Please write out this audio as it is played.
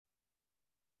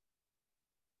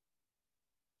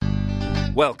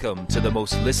Welcome to the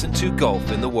most listened to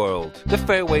golf in the world, the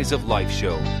Fairways of Life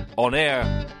show, on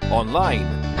air, online,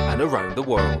 and around the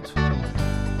world.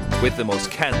 With the most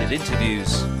candid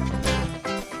interviews,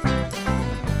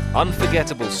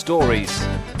 unforgettable stories,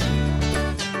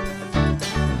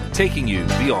 taking you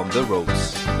beyond the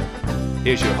ropes.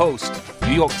 Here's your host,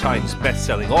 New York Times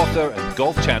best-selling author and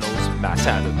Golf Channel's Matt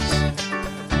Adams.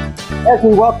 As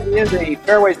we welcome you into the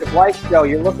Fairways of Life show,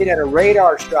 you're looking at a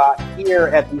radar shot here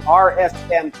at the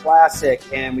RSM Classic,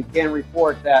 and we can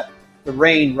report that the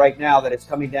rain right now that is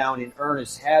coming down in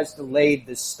earnest has delayed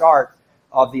the start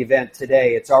of the event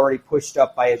today. It's already pushed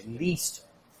up by at least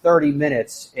 30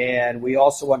 minutes, and we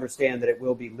also understand that it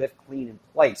will be lift, clean, in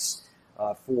place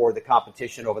for the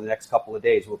competition over the next couple of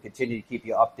days. We'll continue to keep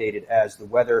you updated as the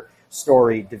weather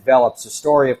story develops. A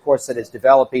story, of course, that is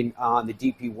developing on the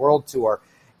DP World Tour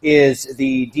is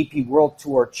the DP World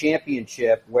Tour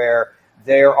Championship, where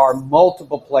there are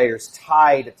multiple players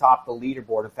tied atop the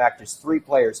leaderboard. In fact, there's 3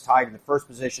 players tied in the first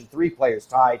position, 3 players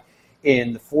tied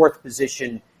in the fourth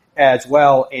position as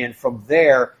well. And from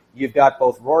there, you've got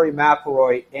both Rory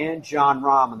McIlroy and Jon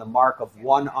Rahm on the mark of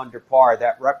 1 under par.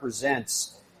 That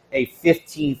represents a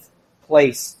 15th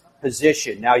place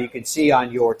position. Now you can see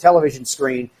on your television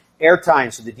screen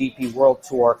airtimes for the DP World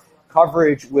Tour.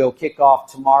 Coverage will kick off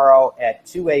tomorrow at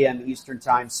 2 a.m. Eastern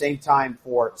Time, same time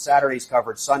for Saturday's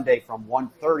coverage, Sunday from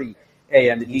 1:30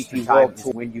 a.m. The DP World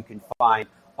Tour, when you can find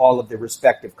all of the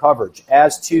respective coverage.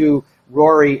 As to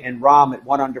Rory and Rahm at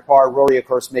 1 under par, Rory, of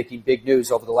course, making big news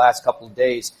over the last couple of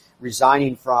days,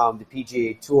 resigning from the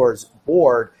PGA Tour's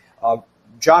board.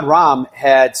 Jon Rahm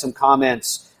had some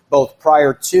comments both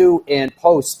prior to and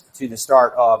post to the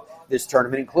start of this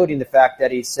tournament, including the fact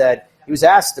that he said he was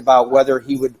asked about whether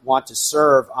he would want to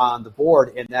serve on the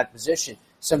board in that position.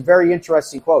 Some very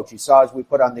interesting quotes. You saw as we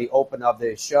put on the open of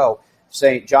the show,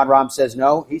 saying Jon Rahm says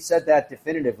no. He said that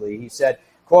definitively. He said,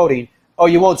 quoting, "Oh,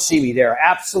 you won't see me there.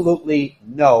 Absolutely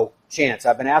no chance.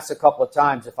 I've been asked a couple of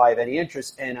times if I have any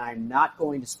interest, and I'm not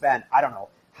going to spend, I don't know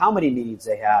how many meetings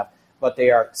they have, but they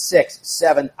are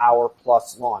 6-7 hour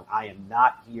plus long. I am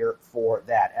not here for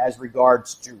that." As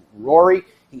regards to Rory,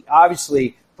 he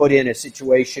obviously put in a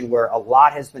situation where a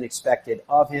lot has been expected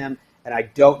of him, and I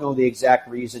don't know the exact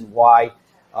reason why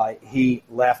he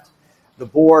left the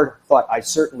board, but I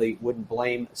certainly wouldn't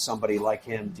blame somebody like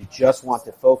him to just want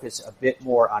to focus a bit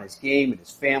more on his game and his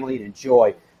family and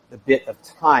enjoy the bit of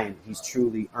time he's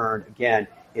truly earned. Again,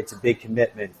 it's a big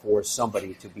commitment for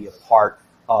somebody to be a part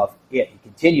of it. He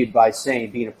continued by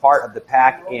saying, being a part of the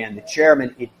pack and the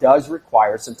chairman, it does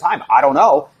require some time. I don't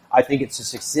know. I think it's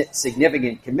a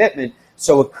significant commitment,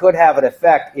 so it could have an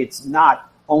effect. It's not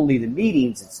only the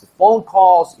meetings, it's the phone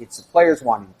calls, it's the players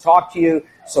wanting to talk to you.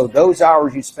 So those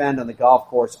hours you spend on the golf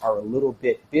course are a little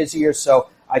bit busier, so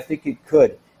I think it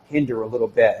could hinder a little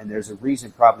bit. And there's a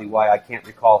reason probably why I can't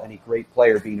recall any great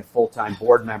player being a full-time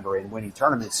board member and winning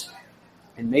tournaments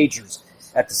and majors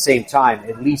at the same time,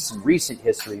 at least in recent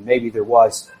history. Maybe there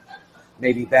was,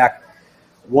 maybe back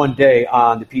one day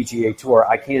on the PGA Tour.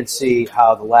 I can't see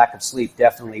how the lack of sleep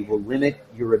definitely will limit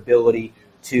your ability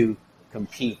to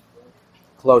compete.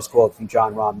 Close quote from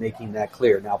Jon Rahm, making that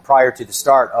clear. Now, prior to the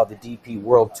start of the DP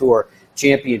World Tour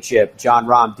Championship, Jon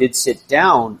Rahm did sit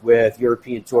down with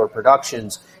European Tour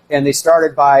Productions, and they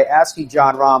started by asking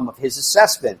Jon Rahm of his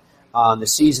assessment on the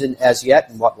season as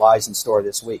yet and what lies in store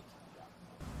this week.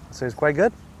 So it's quite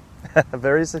good.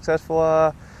 Very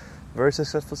successful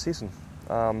season.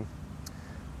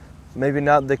 Maybe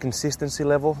not the consistency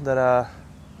level that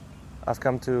I've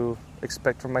come to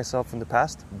expect from myself in the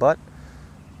past, but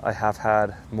I have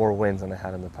had more wins than I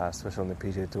had in the past, especially on the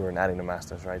PGA Tour and adding the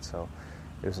Masters, right? So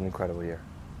it was an incredible year.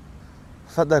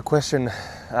 I've had that question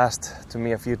asked to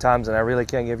me a few times, and I really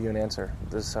can't give you an answer.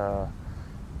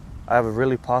 I have a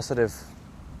really positive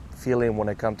feeling when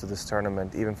I come to this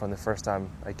tournament, even from the first time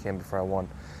I came before I won.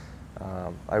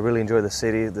 I really enjoy the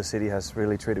city. The city has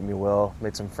really treated me well,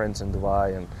 made some friends in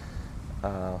Dubai, and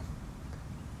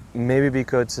maybe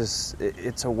because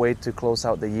it's a way to close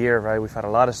out the year, right? We've had a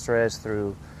lot of stress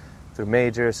through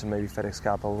majors and maybe FedEx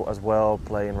Cup as well,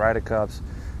 playing Ryder Cups.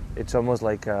 It's almost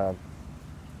like an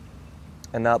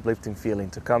uplifting feeling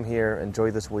to come here,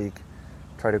 enjoy this week,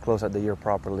 try to close out the year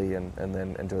properly, and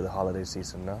then enjoy the holiday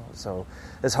season. No? So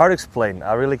it's hard to explain.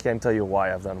 I really can't tell you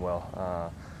why I've done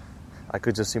well. I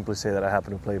could just simply say that I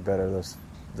happen to play better those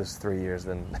 3 years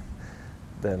than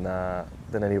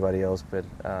anybody else, but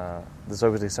there's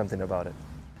obviously something about it.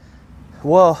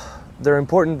 Well, they're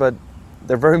important, but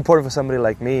they're very important for somebody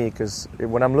like me, because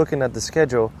when I'm looking at the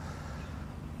schedule,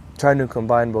 trying to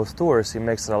combine both tours, it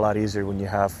makes it a lot easier when you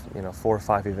have 4 or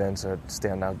 5 events that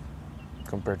stand out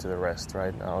compared to the rest,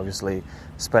 right? Now, obviously,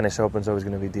 Spanish Open is always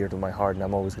going to be dear to my heart, and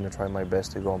I'm always going to try my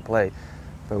best to go and play.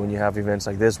 But when you have events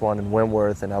like this one in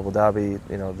Wentworth and Abu Dhabi,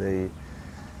 you know, the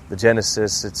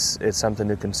Genesis, it's something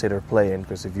to consider playing,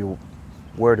 because if you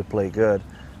were to play good,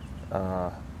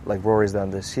 like Rory's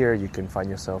done this year, you can find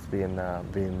yourself being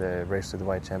the Race to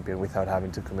Dubai champion without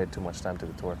having to commit too much time to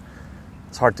the tour.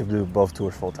 It's hard to do both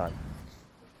tours full time.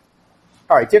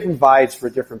 All right, different vibes for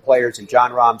different players, and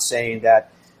Jon Rahm saying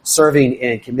that serving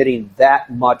and committing that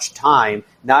much time,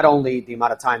 not only the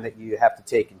amount of time that you have to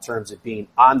take in terms of being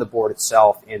on the board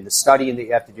itself and the studying that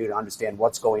you have to do to understand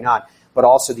what's going on, but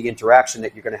also the interaction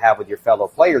that you're going to have with your fellow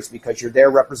players, because you're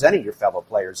there representing your fellow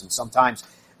players, and sometimes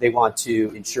they want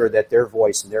to ensure that their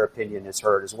voice and their opinion is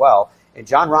heard as well. And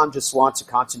Jon Rahm just wants to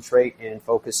concentrate and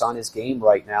focus on his game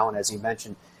right now, and as he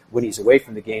mentioned, when he's away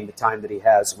from the game, the time that he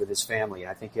has with his family. And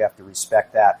I think you have to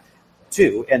respect that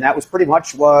too. And that was pretty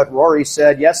much what Rory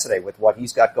said yesterday with what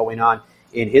he's got going on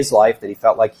in his life, that he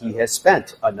felt like he has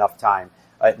spent enough time,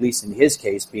 at least in his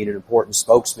case, being an important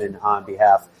spokesman on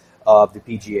behalf of the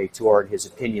PGA Tour and his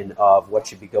opinion of what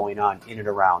should be going on in and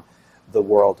around the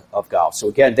world of golf. So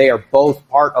again, they are both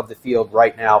part of the field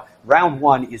right now. Round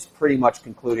one is pretty much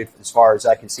concluded as far as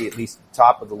I can see, at least at the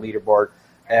top of the leaderboard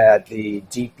at the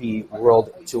DP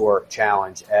World Tour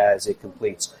Challenge as it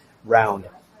completes round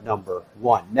number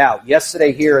one. Now,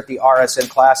 yesterday here at the RSM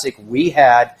Classic, we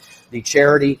had the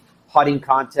charity putting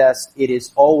contest. It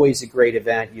is always a great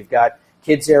event. You've got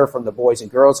kids there from the Boys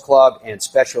and Girls Club and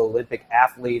Special Olympic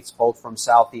athletes, both from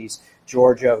Southeast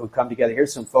Georgia, who come together.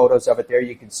 Here's some photos of it there.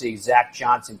 You can see Zach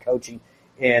Johnson coaching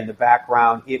in the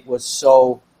background. It was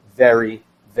so very,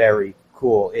 very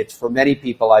cool. It's, for many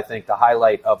people, I think, the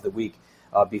highlight of the week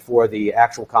before the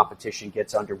actual competition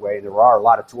gets underway. There are a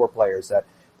lot of tour players that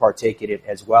partake in it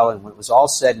as well. And when it was all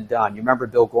said and done, you remember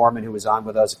Bill Gorman, who was on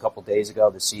with us a couple days ago,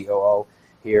 the COO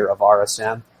here of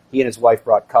RSM? He and his wife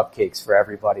brought cupcakes for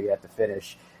everybody at the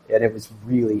finish, and it was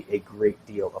really a great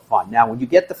deal of fun. Now, when you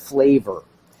get the flavor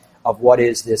of what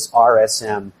is this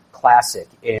RSM Classic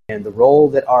and the role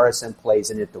that RSM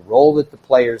plays in it, the role that the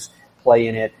players play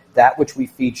in it, that which we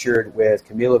featured with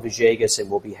Camilo Villegas and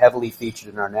will be heavily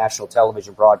featured in our national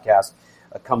television broadcast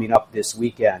coming up this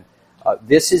weekend.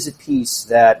 This is a piece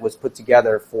that was put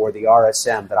together for the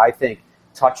RSM that I think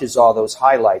touches all those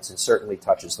highlights and certainly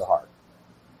touches the heart.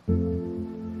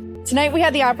 Tonight we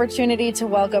had the opportunity to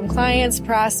welcome clients,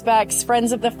 prospects,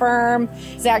 friends of the firm.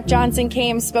 Zach Johnson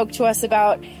came, spoke to us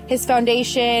about his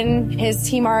foundation, his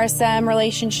Team RSM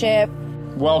relationship.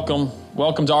 Welcome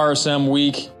to RSM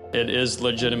Week. It is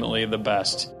legitimately the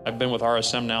best. I've been with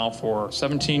RSM now for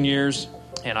 17 years,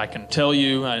 and I can tell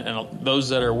you, and those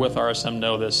that are with RSM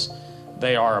know this,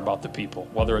 they are about the people,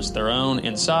 whether it's their own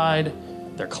inside,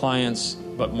 their clients,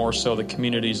 but more so the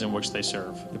communities in which they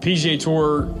serve. The PGA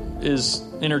Tour is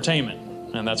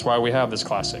entertainment, and that's why we have this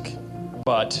classic.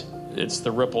 But it's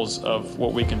the ripples of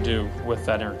what we can do with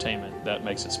that entertainment that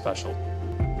makes it special.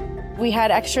 We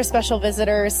had extra special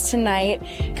visitors tonight,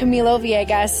 Camilo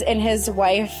Villegas and his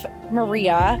wife,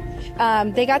 Maria.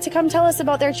 They got to come tell us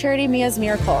about their charity, Mia's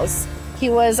Miracles. He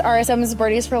was RSM's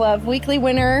Birdies for Love weekly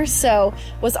winner, so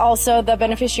was also the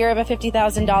beneficiary of a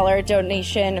 $50,000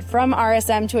 donation from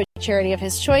RSM to a charity of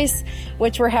his choice,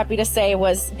 which we're happy to say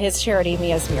was his charity,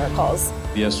 Mia's Miracles.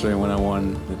 Yesterday when I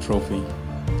won the trophy,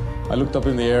 I looked up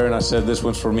in the air and I said, this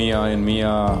one's for Mia, and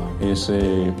Mia is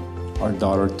our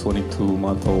daughter,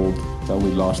 22-month-old, that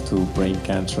we lost to brain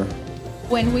cancer.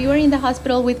 When we were in the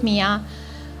hospital with Mia,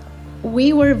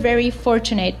 we were very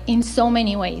fortunate in so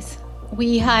many ways.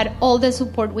 We had all the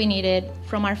support we needed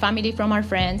from our family, from our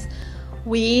friends.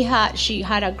 She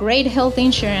had a great health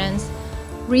insurance,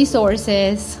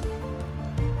 resources,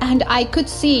 and I could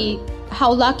see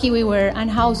how lucky we were and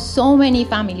how so many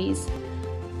families,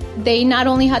 they not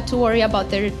only had to worry about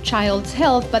their child's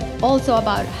health, but also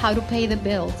about how to pay the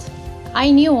bills. I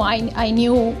knew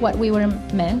what we were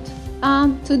meant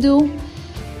to do,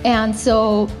 and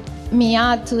so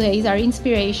Mia today is our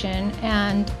inspiration,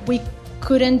 and we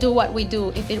couldn't do what we do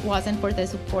if it wasn't for the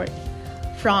support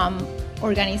from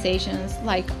organizations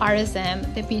like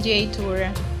RSM, the PGA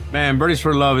Tour. Man, Birdies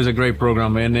for Love is a great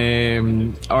program,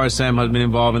 and RSM has been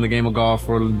involved in the game of golf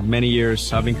for many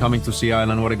years. I've been coming to Sea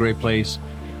Island. What a great place.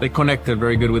 They connected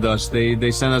very good with us.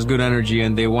 They send us good energy,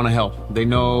 and they want to help. They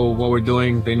know what we're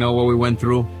doing. They know what we went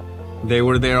through. They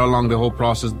were there along the whole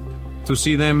process. To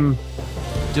see them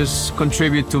just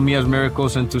contribute to Mia's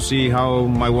Miracles, and to see how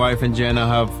my wife and Jenna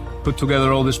have put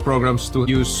together all these programs to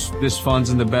use these funds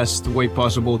in the best way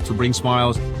possible to bring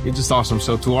smiles. It's just awesome.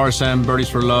 So to RSM, Birdies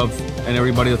for Love, and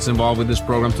everybody that's involved with this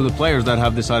program, to the players that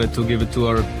have decided to give it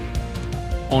to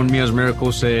on Mia's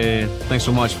Miracles. Thanks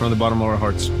so much from the bottom of our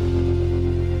hearts.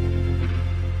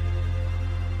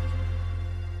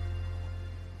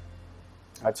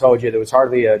 I told you there was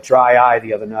hardly a dry eye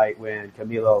the other night when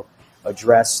Camilo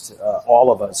addressed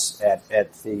all of us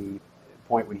at the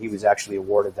point when he was actually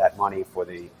awarded that money for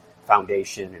the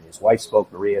foundation, and his wife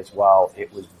spoke, Maria, as well.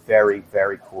 It was very,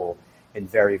 very cool and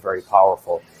very, very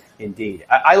powerful indeed.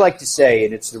 I like to say,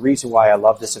 and it's the reason why I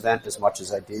love this event as much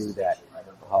as I do, that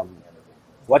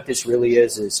what this really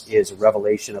is a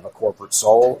revelation of a corporate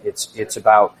soul. It's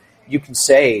about, you can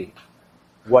say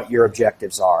what your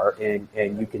objectives are, and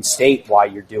you can state why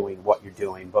you're doing what you're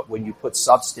doing, but when you put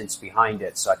substance behind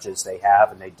it, such as they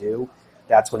have and they do,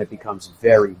 that's when it becomes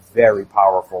very, very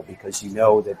powerful, because you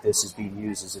know that this is being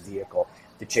used as a vehicle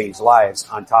to change lives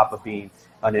on top of being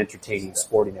an entertaining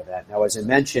sporting event. Now, as I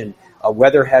mentioned,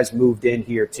 weather has moved in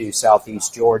here to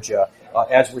southeast Georgia.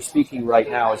 As we're speaking right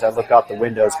now, as I look out the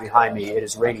windows behind me, it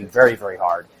is raining very, very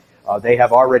hard. They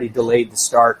have already delayed the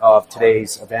start of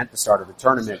today's event, the start of the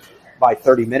tournament, by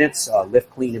 30 minutes. Lift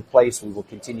clean in place. We will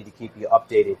continue to keep you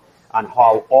updated on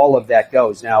how all of that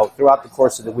goes. Now, throughout the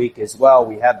course of the week as well,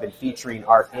 we have been featuring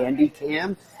our Andy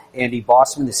Cam, Andy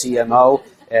Bossman, the CMO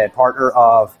and partner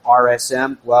of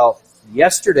RSM. Well,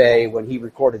 yesterday when he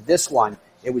recorded this one,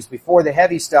 it was before the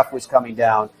heavy stuff was coming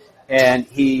down, and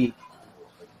he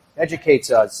educates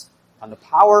us on the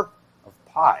power of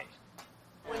pie.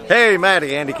 Hey,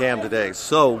 Matty, Andy Cam today.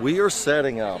 So we are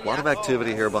setting up a lot of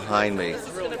activity here behind me.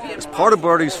 As part of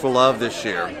Birdies for Love this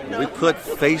year, we put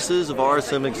faces of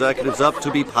RSM executives up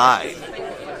to be pied.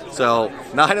 So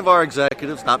 9 of our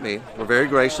executives, not me, were very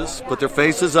gracious, put their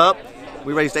faces up.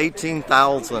 We raised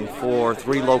 $18,000 for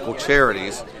 3 local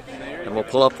charities, and we'll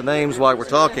pull up the names while we're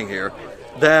talking here,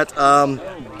 that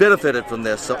benefited from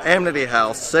this. So Amity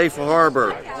House, Safe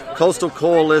Harbor, Coastal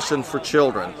Coalition for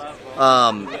Children,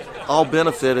 all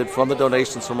benefited from the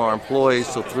donations from our employees.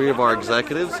 So 3 of our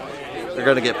executives are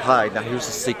going to get pied. Now here's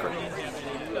the secret.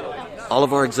 All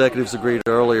of our executives agreed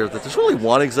earlier that there's really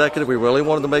one executive we really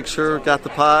wanted to make sure got the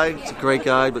pie. It's a great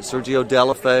guy, but Sergio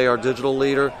Delafay, our digital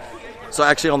leader. So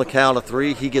actually on the count of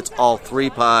 3, he gets all 3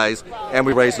 pies, and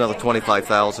we raised another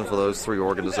 $25,000 for those 3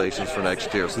 organizations for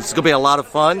next year. So this is going to be a lot of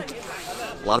fun,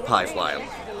 a lot of pie flying.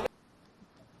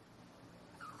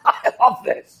 I love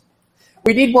this.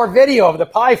 We need more video of the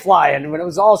pie flying when it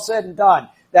was all said and done.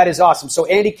 That is awesome. So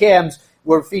Andy Cams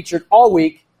were featured all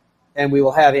week, and we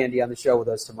will have Andy on the show with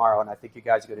us tomorrow, and I think you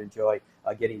guys are going to enjoy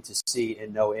getting to see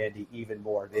and know Andy even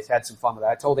more. They've had some fun with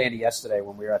that. I told Andy yesterday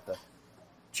when we were at the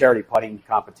charity putting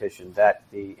competition that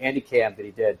the Andy Cam that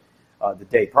he did the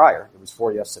day prior, it was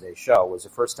for yesterday's show, was the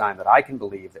first time that I can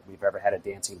believe that we've ever had a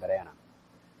dancing banana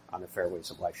on the Fairways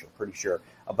of Life show. Pretty sure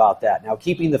about that. Now,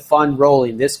 keeping the fun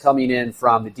rolling, this coming in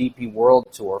from the DP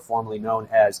World Tour, formerly known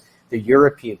as the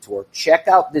European Tour. Check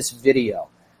out this video.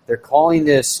 They're calling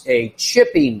this a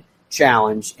chipping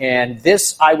challenge, and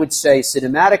this, I would say,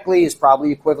 cinematically is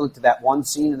probably equivalent to that one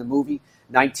scene in the movie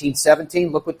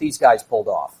 1917. Look what these guys pulled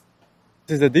off.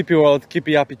 This is the DP World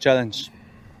Keepy Happy Challenge.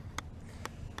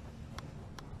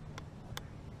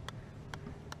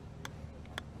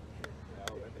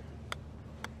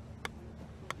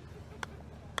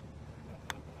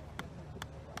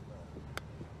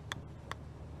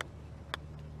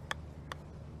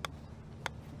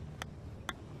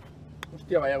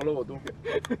 Hostia, vaya globo, tú.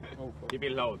 Qué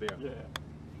bien lado, tío.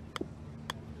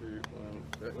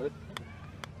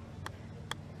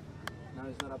 Now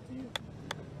it's not up to you.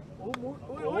 Oh, more.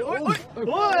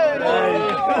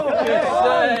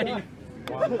 Yes.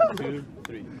 1, 2,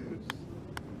 3.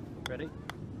 Ready?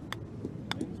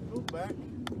 Move back.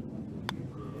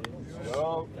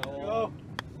 Go. Go.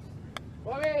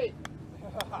 Bobby!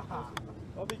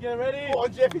 Bobby, get ready. Oh,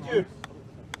 Jeffy Juice.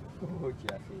 Oh,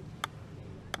 Jeffy.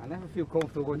 I never feel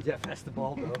comfortable when Jeff has the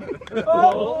ball, though.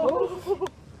 Oh.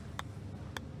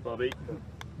 Bobby.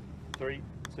 3,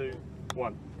 2,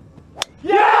 1.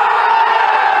 Yeah!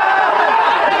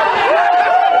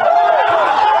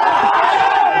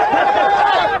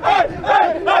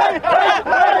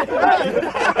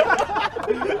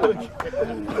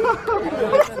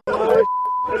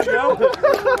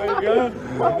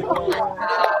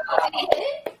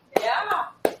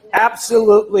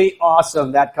 Absolutely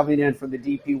awesome, that coming in from the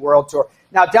DP World Tour.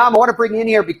 Now, Dom, I want to bring you in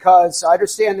here because I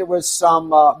understand there was some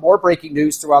more breaking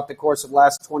news throughout the course of the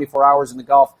last 24 hours in the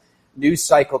golf news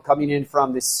cycle coming in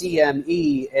from the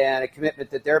CME and a commitment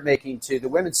that they're making to the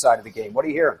women's side of the game. What are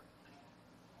you hearing?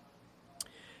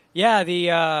 Yeah,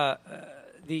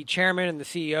 the chairman and the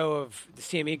CEO of the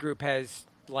CME Group has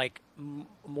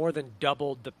more than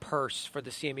doubled the purse for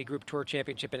the CME Group Tour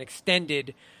Championship and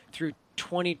extended through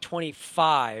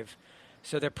 2025.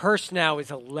 So their purse now is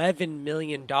 $11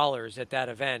 million at that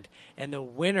event. And the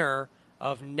winner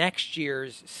of next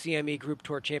year's CME Group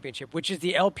Tour Championship, which is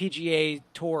the LPGA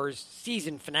Tour's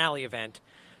season finale event,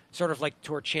 sort of like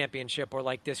Tour Championship or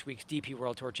like this week's DP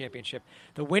World Tour Championship,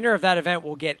 the winner of that event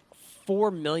will get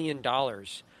 $4 million.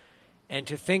 And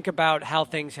to think about how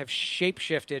things have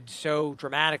shape-shifted so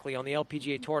dramatically on the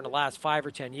LPGA Tour in the last 5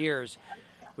 or 10 years,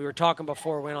 we were talking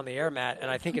before we went on the air, Matt, and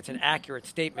I think it's an accurate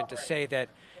statement to say that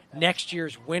next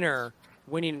year's winner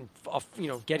getting a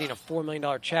 $4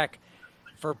 million check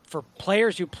for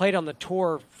players who played on the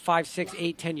tour 5, 6,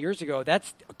 8, 10 years ago,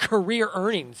 that's career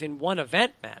earnings in one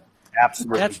event, Matt.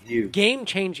 Absolutely that's huge.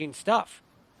 Game-changing stuff.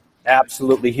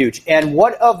 Absolutely huge. And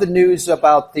what of the news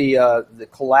about the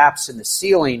collapse in the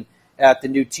ceiling at the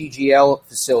new TGL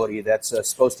facility that's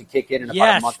supposed to kick in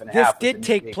about a month and a half? This did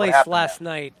take place last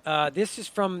night.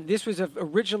 This was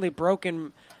originally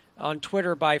broken on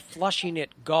Twitter by Flushing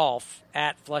It Golf,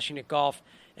 at Flushing It Golf.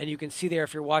 And you can see there,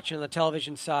 if you're watching on the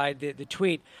television side, the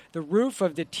tweet. The roof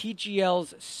of the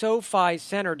TGL's SoFi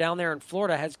Center down there in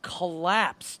Florida has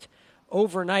collapsed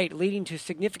overnight, leading to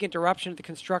significant disruption of the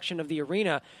construction of the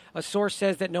arena. A source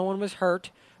says that no one was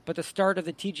hurt, but the start of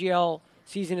the TGL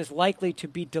season is likely to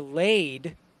be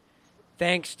delayed,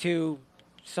 thanks to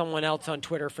someone else on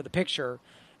Twitter for the picture.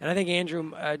 And I think,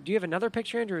 Andrew, do you have another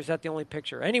picture, Andrew, or is that the only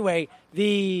picture? Anyway,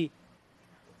 the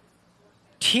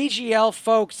TGL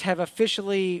folks have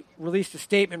officially released a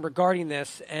statement regarding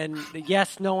this, and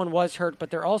yes, no one was hurt,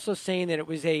 but they're also saying that it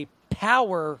was a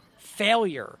power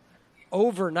failure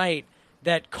overnight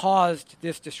that caused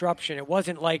this disruption. It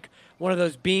wasn't like one of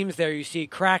those beams there you see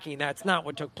cracking. That's not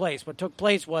what took place. What took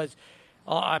place was,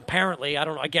 apparently, I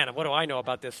don't know, again, what do I know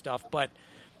about this stuff, but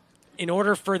in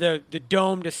order for the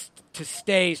dome to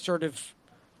stay sort of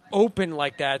open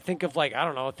like that, think of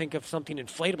something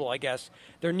inflatable, I guess.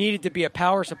 There needed to be a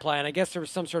power supply, and I guess there was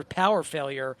some sort of power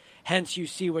failure, hence you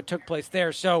see what took place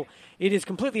there. So it is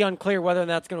completely unclear whether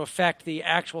that's going to affect the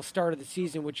actual start of the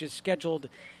season, which is scheduled,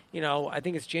 I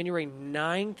think it's January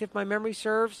 9th, if my memory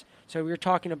serves. So we were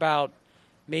talking about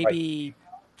maybe,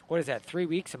 what is that, 3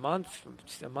 weeks, a month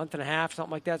and a half,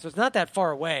 something like that. So it's not that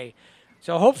far away.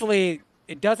 So hopefully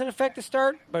it doesn't affect the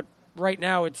start, but right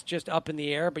now it's just up in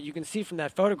the air. But you can see from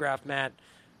that photograph, Matt,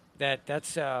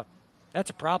 that's a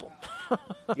problem.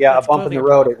 Yeah, a bump in the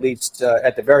road, at least,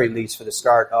 at the very least, for the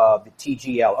start of the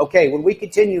TGL. Okay, when we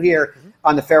continue here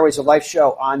on the Fairways of Life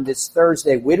show on this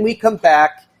Thursday, when we come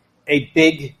back, a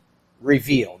big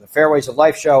reveal. The Fairways of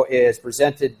Life show is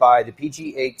presented by the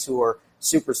PGA Tour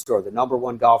Superstore, the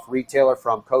 #1 golf retailer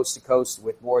from coast to coast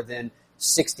with more than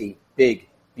 60 big,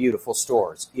 beautiful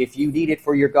stores. If you need it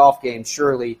for your golf game,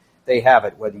 surely they have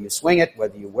it, whether you swing it,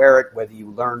 whether you wear it, whether you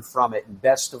learn from it, and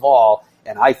best of all,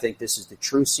 and I think this is the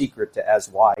true secret to as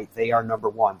why they are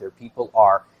 #1. Their people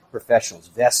are professionals,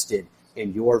 vested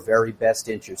in your very best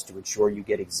interest to ensure you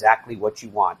get exactly what you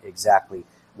want, exactly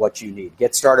what you need.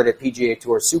 Get started at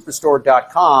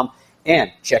PGATourSuperstore.com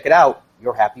and check it out,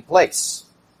 your happy place.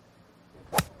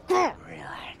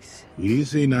 Relax.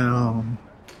 Easy now.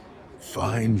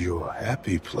 Find your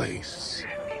happy place.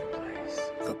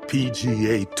 The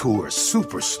PGA Tour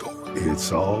Superstore.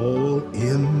 It's all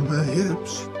in the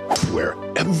hips, where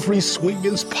every swing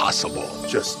is possible.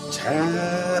 Just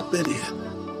tap it in.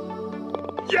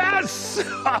 Yes!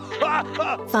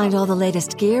 Find all the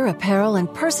latest gear, apparel,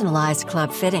 and personalized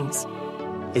club fittings.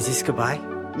 Is this goodbye?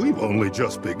 We've only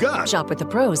just begun. Shop with the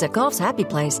pros at Golf's Happy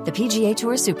Place, the PGA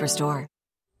Tour Superstore.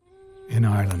 In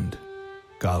Ireland,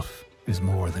 golf is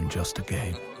more than just a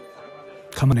game.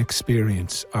 Come and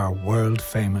experience our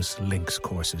world-famous links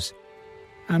courses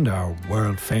and our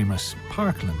world-famous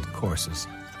Parkland courses,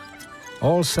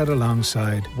 all set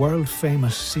alongside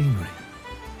world-famous scenery.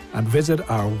 And visit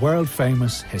our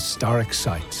world-famous historic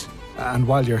sites. And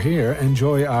while you're here,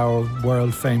 enjoy our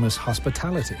world-famous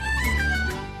hospitality.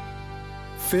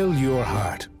 Fill your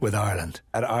heart with Ireland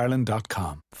at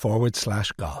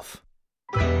ireland.com/golf.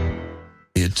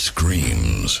 It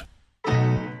screams.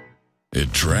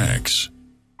 It tracks.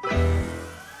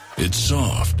 It's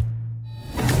soft.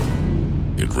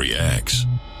 It reacts.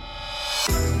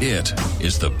 It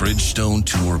is the Bridgestone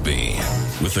Tour B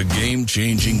with a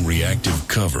game-changing reactive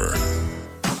cover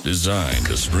designed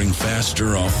to spring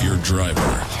faster off your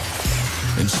driver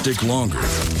and stick longer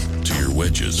to your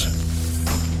wedges.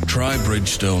 Try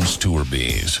Bridgestone's Tour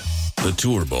Bs, the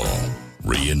Tour Ball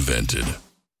reinvented.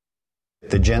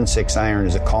 The Gen 6 iron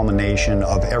is a culmination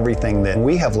of everything that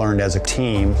we have learned as a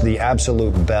team, the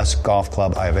absolute best golf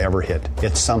club I've ever hit.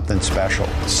 It's something special.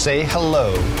 Say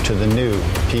hello to the new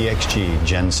PXG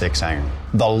Gen 6 iron.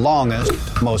 The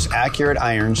longest, most accurate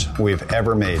irons we've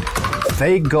ever made.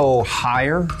 They go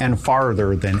higher and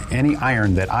farther than any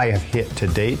iron that I have hit to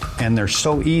date, and they're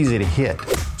so easy to hit.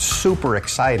 Super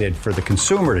excited for the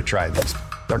consumer to try this.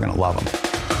 They're going to love them.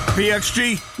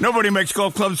 PXG, nobody makes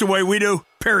golf clubs the way we do,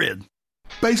 period.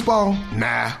 Baseball?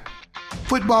 Nah.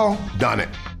 Football? Done it.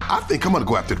 I think I'm going to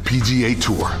go after the PGA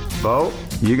Tour. Bo,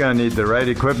 you're going to need the right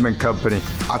equipment company.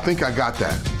 I think I got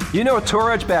that. You know,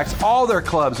 Tour Edge backs all their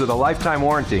clubs with a lifetime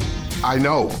warranty. I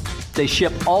know. They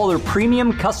ship all their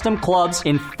premium custom clubs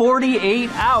in 48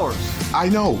 hours. I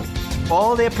know.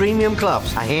 All their premium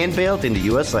clubs are hand-built in the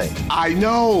USA. I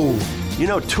know. You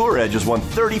know, Tour Edge has won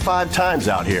 35 times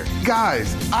out here.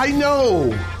 Guys, I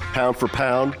know. Pound for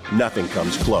pound, nothing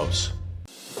comes close.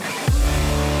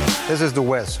 This is the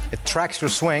Wiz. It tracks your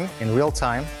swing in real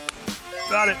time.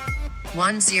 Got it.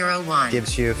 101.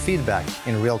 Gives you feedback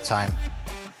in real time.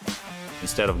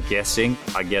 Instead of guessing,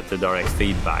 I get the direct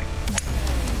feedback.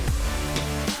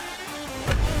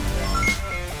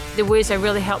 The Wiz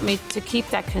really helped me to keep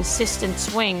that consistent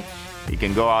swing. You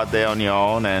can go out there on your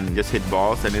own and just hit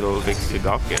balls and it'll fix your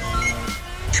golf game.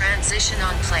 Transition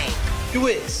on plane. The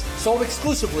Wiz, sold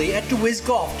exclusively at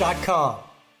thewizgolf.com.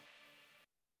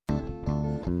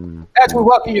 As we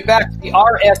welcome you back to the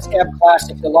RSM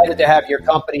Classic, delighted to have your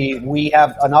company. We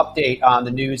have an update on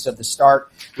the news of the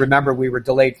start. Remember, we were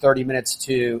delayed 30 minutes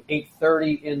to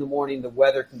 8:30 in the morning. The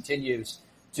weather continues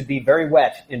to be very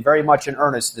wet and very much in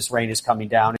earnest. This rain is coming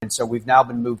down, and so we've now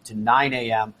been moved to 9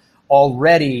 a.m.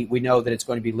 Already, we know that it's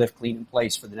going to be lift, clean, in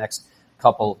place for the next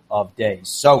couple of days.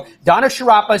 So Donna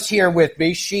Sharapa is here with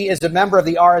me. She is a member of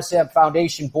the RSM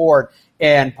Foundation Board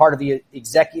and part of the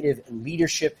executive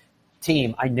leadership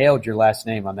team. I nailed your last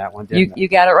name on that one, didn't I? You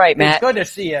got it right, Matt. It's good to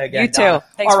see you again, You too. Donna.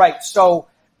 Thanks. All right, so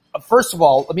first of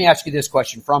all, let me ask you this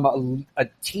question. From a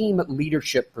team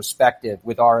leadership perspective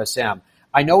with RSM,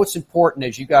 I know it's important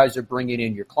as you guys are bringing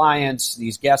in your clients,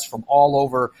 these guests from all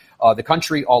over the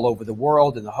country, all over the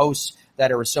world, and the hosts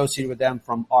that are associated with them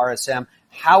from RSM.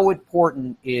 How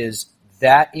important is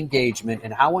that engagement,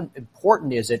 and how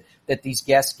important is it that these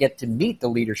guests get to meet the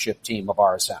leadership team of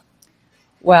RSM?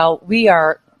 Well, we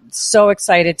are so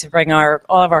excited to bring all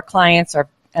of our clients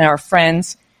and our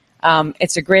friends.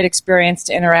 It's a great experience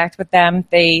to interact with them.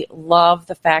 They love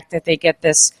the fact that they get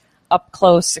this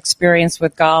up-close experience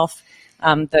with golf.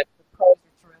 The pros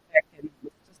are terrific, and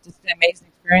it's just an amazing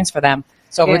experience for them.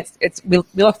 So we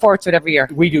look forward to it every year.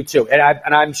 We do too,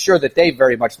 and I'm sure that they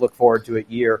very much look forward to it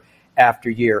year after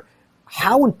year.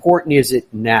 How important is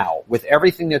it now, with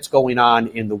everything that's going on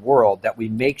in the world, that we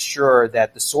make sure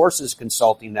that the sources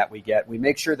consulting that we get, we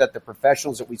make sure that the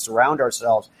professionals that we surround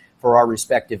ourselves for our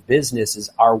respective businesses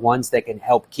are ones that can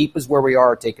help keep us where we are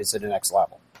or take us to the next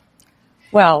level?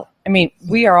 Well, I mean,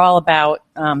 we are all about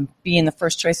being the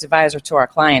first choice advisor to our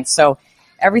clients. So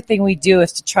everything we do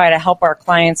is to try to help our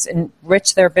clients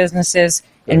enrich their businesses,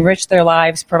 enrich their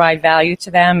lives, provide value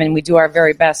to them, and we do our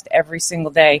very best every single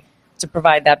day to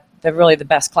provide really the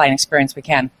best client experience we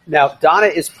can. Now, Donna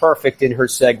is perfect in her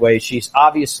segue. She's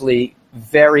obviously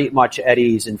very much at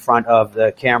ease in front of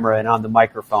the camera and on the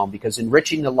microphone, because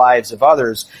enriching the lives of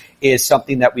others is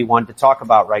something that we wanted to talk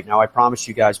about right now. I promised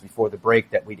you guys before the break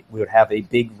that we would have a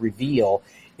big reveal.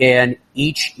 And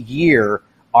each year,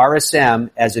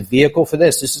 RSM, as a vehicle for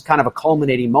this is kind of a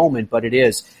culminating moment, but it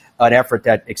is an effort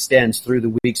that extends through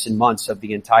the weeks and months of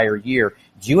the entire year.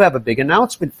 Do you have a big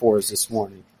announcement for us this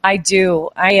morning? I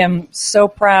do. I am so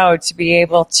proud to be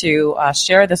able to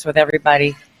share this with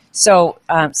everybody. So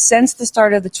since the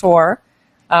start of the tour,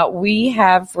 we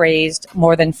have raised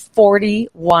more than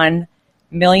 $41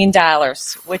 million,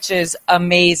 which is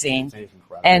amazing.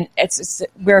 And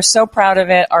we're so proud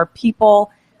of it. Our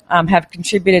people have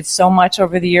contributed so much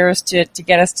over the years to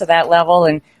get us to that level.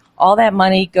 And all that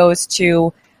money goes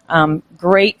to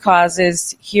great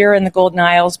causes here in the Golden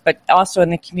Isles, but also in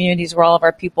the communities where all of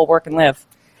our people work and live.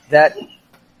 That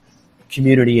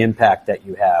community impact that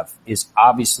you have is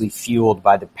obviously fueled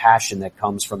by the passion that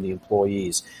comes from the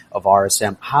employees of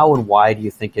RSM. How and why do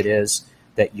you think it is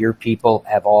that your people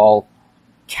have all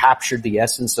captured the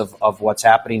essence of what's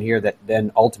happening here that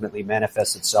then ultimately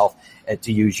manifests itself,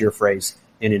 to use your phrase,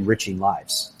 in enriching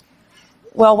lives?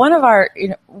 Well,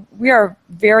 we are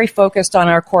very focused on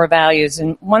our core values,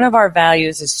 and one of our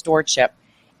values is stewardship.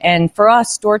 And for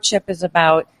us, stewardship is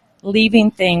about leaving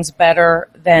things better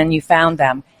than you found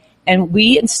them. And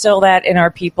we instill that in our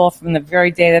people from the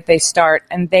very day that they start,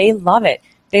 and they love it.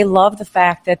 They love the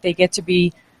fact that they get to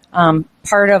be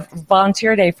Part of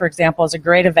Volunteer Day, for example, is a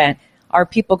great event. Our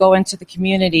people go into the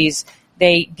communities.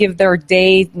 They give their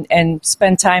day and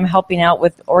spend time helping out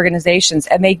with organizations,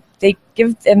 and they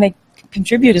give and they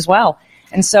contribute as well.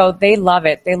 And so they love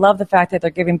it. They love the fact that they're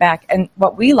giving back. And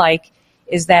what we like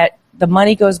is that the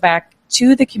money goes back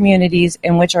to the communities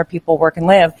in which our people work and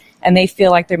live, and they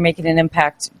feel like they're making an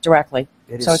impact directly.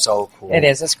 It is so cool. It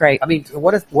is. It's great. I mean,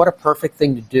 what a perfect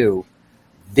thing to do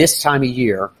this time of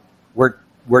year.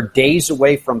 We're days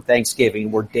away from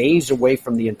Thanksgiving. We're days away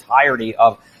from the entirety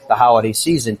of the holiday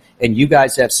season, and you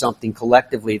guys have something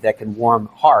collectively that can warm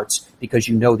hearts because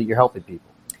you know that you're helping people.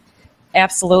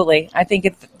 Absolutely. I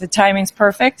think the timing's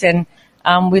perfect, and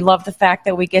we love the fact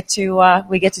that we get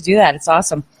to do that. It's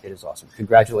awesome. It is awesome.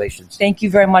 Congratulations. Thank you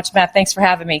very much, Matt. Thanks for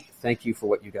having me. Thank you for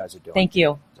what you guys are doing. Thank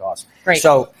you. It's awesome. Great.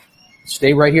 So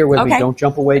stay right here with me. Don't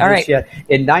jump away All just right. yet.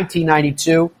 In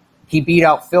 1992, he beat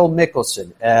out Phil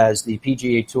Mickelson as the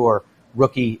PGA Tour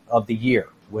Rookie of the Year.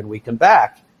 When we come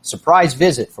back, surprise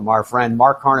visit from our friend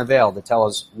Mark Carnevale to tell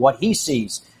us what he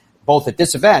sees both at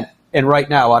this event and right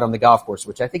now out on the golf course,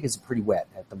 which I think is pretty wet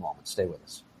at the moment. Stay with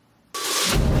us.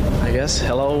 I guess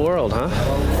hello world, huh?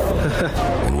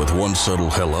 And with one subtle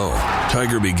hello,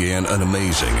 Tiger began an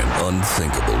amazing and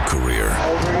unthinkable career.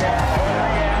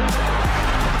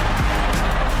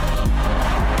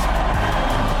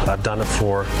 I've done it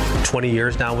for 20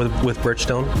 years now with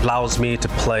Bridgestone. It allows me to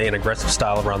play an aggressive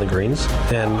style around the greens,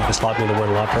 and it's allowed me to win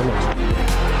a lot of tournaments.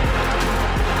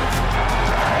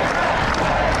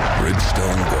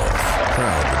 Bridgestone Golf,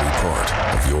 proud to be part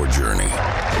of your journey.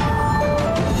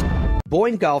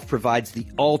 Boyne Golf provides the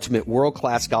ultimate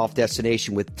world-class golf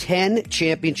destination with 10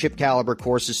 championship-caliber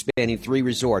courses spanning 3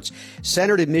 resorts.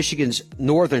 Centered in Michigan's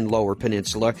northern Lower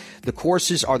Peninsula, the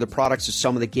courses are the products of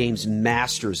some of the game's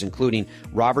masters, including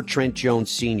Robert Trent Jones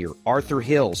Sr., Arthur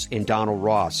Hills, and Donald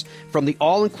Ross. From the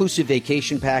all-inclusive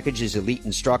vacation packages, elite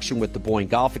instruction with the Boyne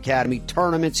Golf Academy,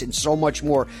 tournaments, and so much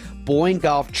more, Boyne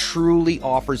Golf truly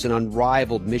offers an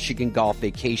unrivaled Michigan golf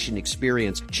vacation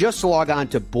experience. Just log on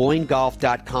to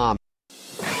BoyneGolf.com.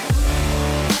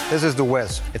 This is the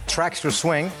Wiz. It tracks your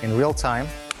swing in real time.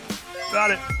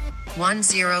 Got it.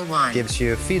 101. Gives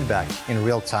you feedback in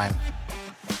real time.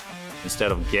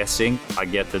 Instead of guessing, I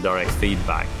get the direct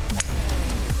feedback.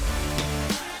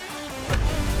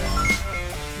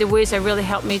 The Wiz really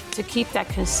helped me to keep that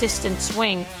consistent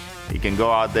swing. You can go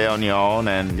out there on your own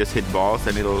and just hit balls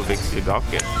and it'll fix your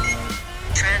golf game.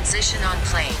 Transition on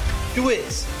plane.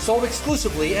 DeWiz, sold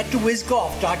exclusively at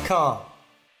DeWizGolf.com.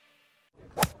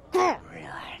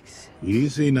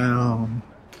 Easy now.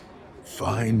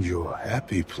 Find your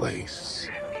happy place.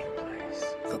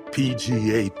 The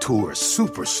PGA Tour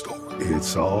Superstore.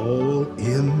 It's all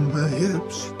in the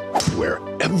hips, where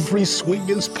every swing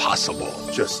is possible.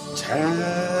 Just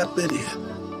tap it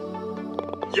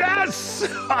in. Yes!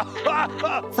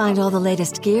 Find all the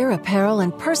latest gear, apparel,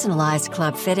 and personalized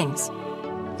club fittings.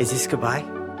 Is this goodbye?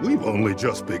 We've only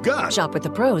just begun. Shop with the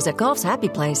pros at Golf's Happy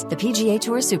Place, the PGA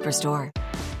Tour Superstore.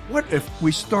 What if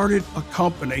we started a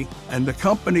company and the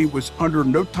company was under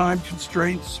no time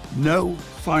constraints, no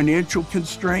financial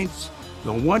constraints?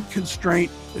 The one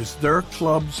constraint is their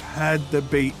clubs had to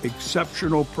be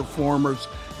exceptional performers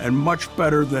and much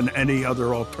better than any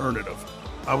other alternative.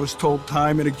 I was told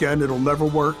time and again it'll never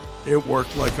work. It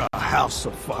worked like a house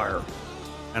of fire.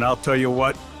 And I'll tell you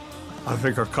what, I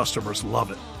think our customers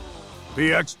love it.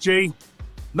 PXG,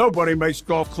 nobody makes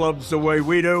golf clubs the way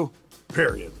we do,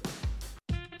 period.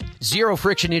 Zero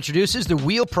Friction introduces the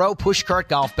Wheel Pro Push Cart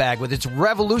Golf Bag with its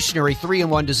revolutionary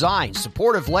 3-in-1 design,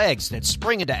 supportive legs that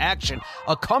spring into action,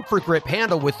 a comfort grip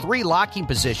handle with 3 locking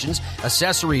positions,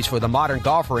 accessories for the modern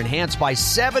golfer enhanced by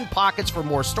 7 pockets for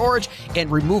more storage,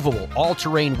 and removable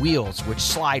all-terrain wheels which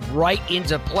slide right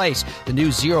into place. The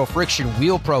new Zero Friction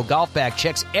Wheel Pro Golf Bag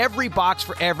checks every box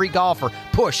for every golfer.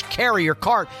 Push, carry, or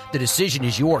cart. The decision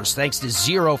is yours thanks to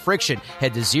Zero Friction.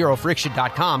 Head to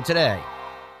ZeroFriction.com today.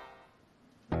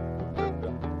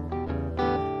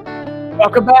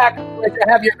 Welcome back. Great to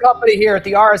have your company here at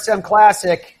the RSM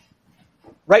Classic.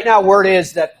 Right now, word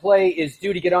is that play is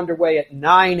due to get underway at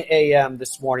 9 a.m.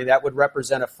 this morning. That would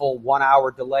represent a full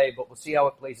 1-hour delay, but we'll see how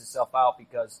it plays itself out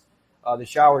because the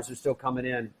showers are still coming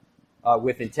in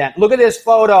with intent. Look at this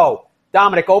photo.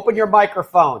 Dominic, open your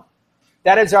microphone.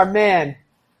 That is our man,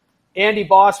 Andy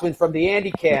Bossman from the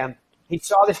Andy Cam. He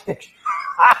saw this picture.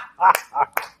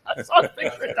 I saw the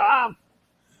picture, Dom.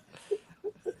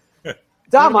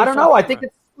 Dom, I don't know. I think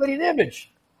it's a splitting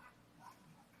image.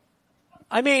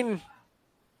 I mean,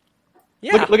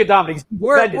 yeah. Look at Dominic.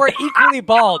 We're equally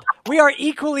bald. We are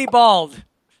equally bald.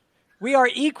 We are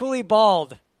equally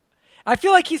bald. I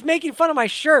feel like he's making fun of my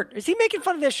shirt. Is he making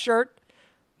fun of this shirt?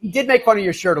 He did make fun of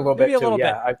your shirt a little Maybe bit, a little too.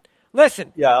 bit.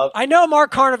 Listen, I know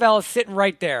Mark Carnival is sitting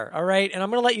right there, all right? And I'm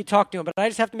going to let you talk to him, but I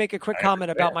just have to make a quick comment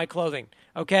about my clothing,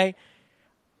 okay?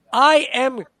 I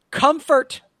am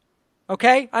comfort,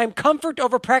 okay? I am comfort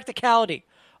over practicality.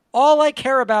 All I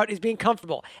care about is being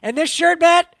comfortable. And this shirt,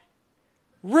 Matt,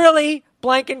 really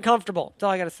blanking comfortable. That's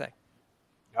all I got to say.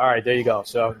 All right, there you go.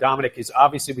 So Dominic is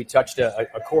obviously, we touched a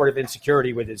chord of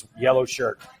insecurity with his yellow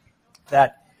shirt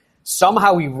that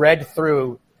somehow he read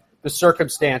through the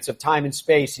circumstance of time and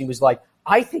space. He was like,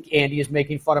 I think Andy is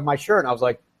making fun of my shirt. And I was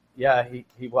like, yeah,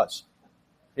 he was.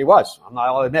 He was.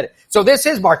 I'll admit it. So this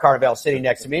is Mark Carnival sitting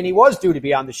next to me, and he was due to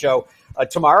be on the show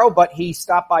tomorrow, but he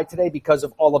stopped by today because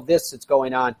of all of this that's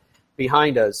going on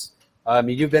behind us. I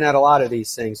mean, you've been at a lot of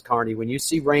these things, Carney. When you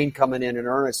see rain coming in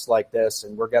earnest like this,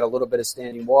 and we've got a little bit of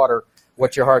standing water,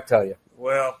 what's your heart tell you?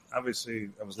 Well, obviously,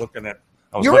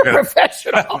 You're a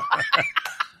professional.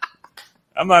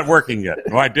 I'm not working yet.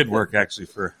 Well, I did work actually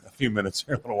for a few minutes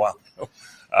here a little while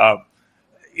ago.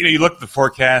 You look at the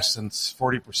forecast and it's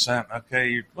 40%.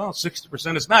 Okay,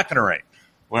 60%. It's not going to rain.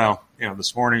 Well,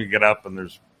 this morning you get up and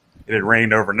it had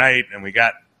rained overnight, and we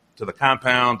got to the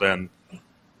compound and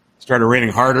started raining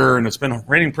harder, and it's been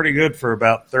raining pretty good for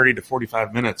about 30 to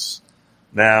 45 minutes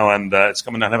now, and it's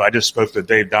coming down. I just spoke to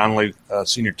Dave Donnelly,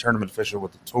 senior tournament official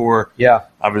with the tour. Yeah.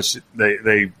 Obviously,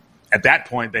 they at that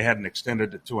point, they hadn't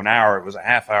extended it to an hour. It was a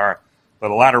half hour, but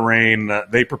a lot of rain.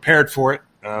 They prepared for it,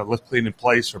 lift clean in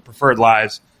place, or preferred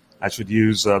lies. I should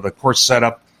use the course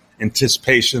setup,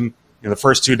 anticipation. The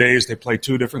first 2 days, they play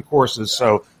 2 different courses,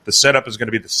 so the setup is going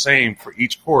to be the same for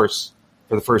each course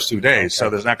for the first 2 days. Okay. So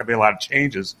there's not going to be a lot of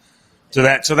changes to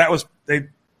that. So they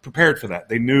prepared for that.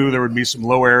 They knew there would be some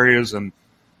low areas, and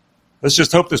let's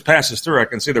just hope this passes through. I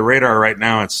can see the radar right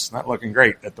now. It's not looking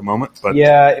great at the moment. But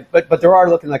yeah, but there are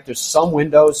looking like there's some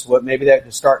windows. Maybe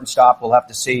that start and stop. We'll have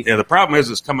to see. Yeah, the problem is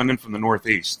it's coming in from the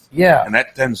northeast. Yeah. And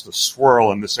that tends to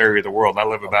swirl in this area of the world. I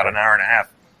live about an hour and a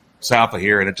half south of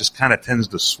here, and it just kind of tends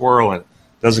to swirl and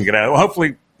doesn't get out. Well,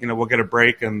 hopefully, we'll get a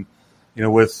break. And,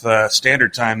 with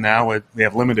standard time now, we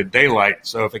have limited daylight.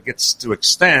 So if it gets to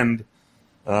extend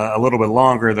a little bit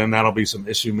longer, then that'll be some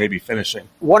issue maybe finishing.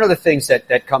 One of the things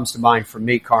that comes to mind for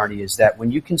me, Carney, is that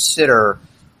when you consider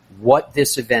what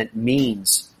this event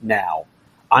means now,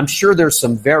 I'm sure there's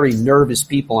some very nervous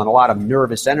people and a lot of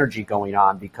nervous energy going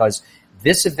on because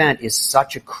this event is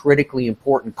such a critically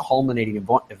important culminating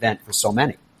event for so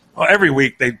many. Well, every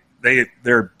week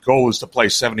their goal is to play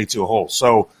 72 holes.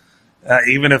 So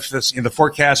even if the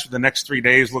forecast for the next 3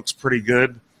 days looks pretty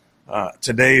good,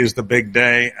 today is the big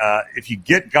day. If you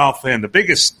get golf in, the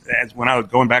biggest, when I was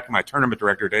going back to my tournament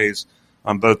director days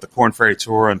on both the Korn Ferry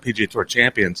Tour and PGA Tour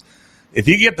Champions, if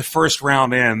you get the first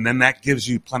round in, then that gives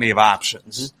you plenty of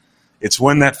options. Mm-hmm. It's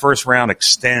when that first round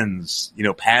extends,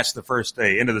 past the first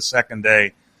day into the second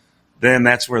day, then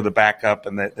that's where the backup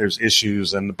and there's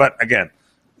issues. But again,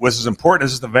 what's as important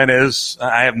as this event is,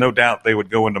 I have no doubt they would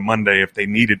go into Monday if they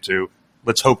needed to.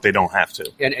 Let's hope they don't have to.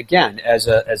 And again, as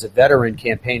a veteran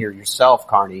campaigner yourself,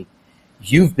 Carney,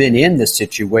 you've been in this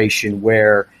situation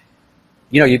where,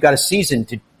 you've got a season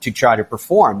to try to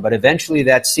perform, but eventually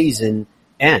that season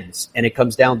ends, and it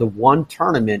comes down to one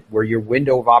tournament where your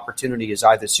window of opportunity is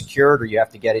either secured or you have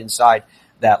to get inside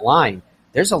that line.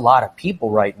 There's a lot of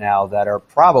people right now that are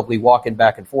probably walking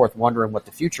back and forth wondering what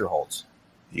the future holds.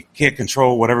 You can't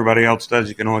control what everybody else does.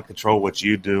 You can only control what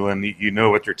you do, and you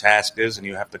know what your task is, and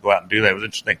you have to go out and do that. It was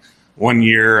interesting. One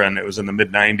year, and it was in the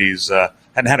mid-'90s,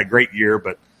 hadn't had a great year,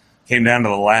 but came down to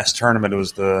the last tournament. It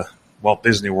was the Walt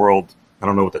Disney World. I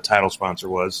don't know what the title sponsor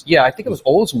was. Yeah, I think it was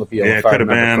Oldsmobile. Yeah, it could have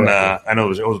been. I know it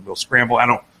was Oldsmobile Scramble.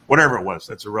 Whatever it was.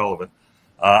 That's irrelevant.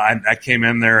 I came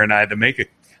in there, and I had to make it.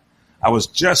 I was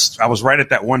right at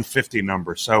that 150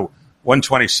 number. So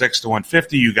 126 to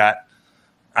 150, you got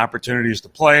opportunities to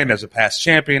play, and as a past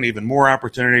champion, even more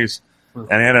opportunities.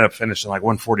 And I ended up finishing like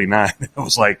 149. It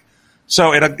was like,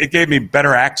 so it gave me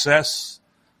better access.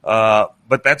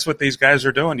 But that's what these guys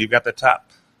are doing. You've got the top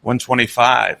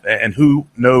 125, and who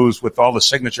knows with all the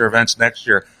signature events next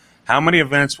year, how many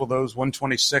events will those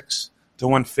 126 to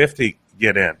 150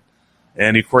 get in?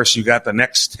 And of course, you got the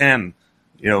next 10,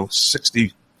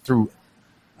 60 through,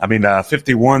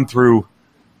 51 through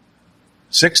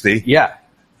 60. Yeah.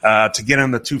 To get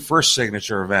in the 2 first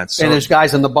signature events. So, and there's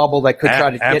guys in the bubble that could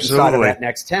try to get inside of that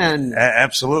next 10.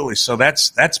 Absolutely. So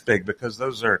that's big because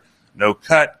those are no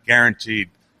cut, guaranteed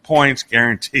points,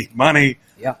 guaranteed money.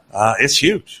 Yeah. It's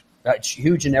huge. It's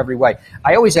huge in every way.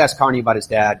 I always ask Carney about his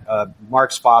dad.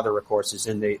 Mark's father, of course, is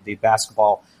in the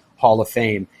Basketball Hall of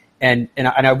Fame. And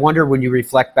I wonder when you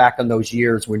reflect back on those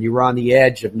years when you were on the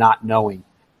edge of not knowing,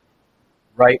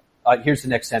 right? Here's the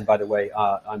next 10, by the way,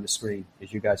 on the screen,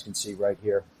 as you guys can see right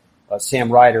here.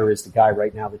 Sam Ryder is the guy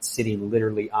right now that's sitting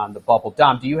literally on the bubble.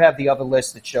 Dom, do you have the other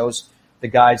list that shows the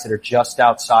guys that are just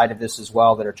outside of this as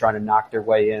well that are trying to knock their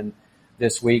way in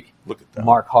this week? Look at that.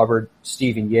 Mark Hubbard,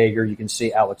 Steven Yeager, you can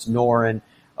see Alex Noren.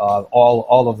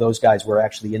 All of those guys were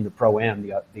actually in the Pro-Am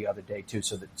the other day, too.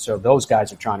 So those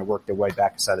guys are trying to work their way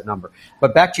back inside that number.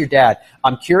 But back to your dad,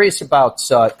 I'm curious about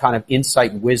kind of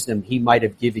insight and wisdom he might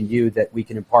have given you that we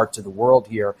can impart to the world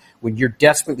here when you're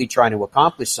desperately trying to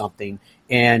accomplish something,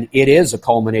 and it is a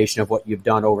culmination of what you've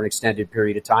done over an extended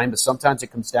period of time, but sometimes it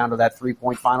comes down to that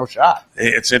three-point final shot.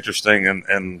 It's interesting,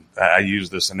 and I use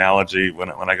this analogy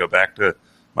when I go back to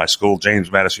my school,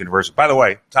 James Madison University. By the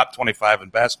way, top 25 in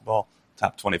basketball,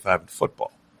 top 25 in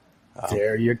football.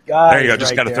 There you go. There you go.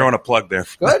 Just got to throw in a plug there.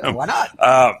 Good. Why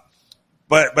not?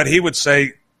 But he would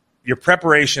say your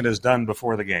preparation is done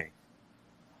before the game.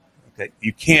 Okay,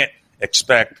 you can't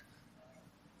expect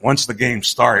once the game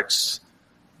starts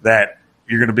that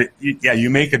you're going to be. Yeah, you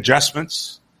make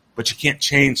adjustments, but you can't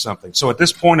change something. So at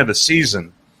this point of the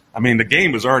season, I mean, the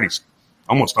game was already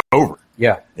almost over.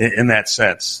 Yeah, in that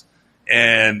sense,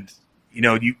 and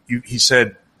he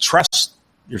said, trust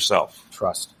yourself.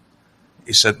 Trust.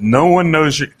 He said, no one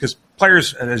knows you, because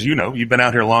players, as you know, you've been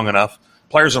out here long enough,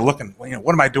 players are looking,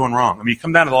 what am I doing wrong? I mean, you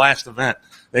come down to the last event,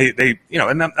 they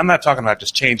and I'm not talking about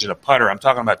just changing a putter. I'm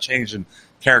talking about changing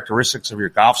characteristics of your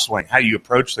golf swing, how you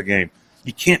approach the game.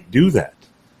 You can't do that.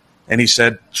 And he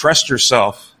said, trust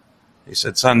yourself. He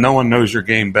said, son, no one knows your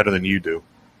game better than you do.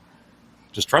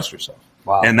 Just trust yourself.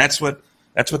 Wow. And that's what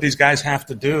these guys have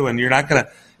to do. And you're not going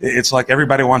to, it's like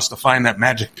everybody wants to find that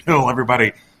magic pill.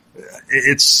 Everybody,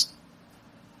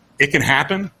 it can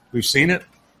happen. We've seen it.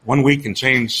 1 week can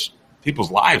change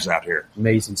people's lives out here.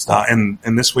 Amazing stuff. And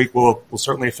this week will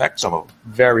certainly affect some of them.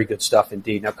 Very good stuff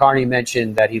indeed. Now, Carney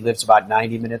mentioned that he lives about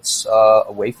 90 minutes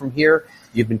away from here.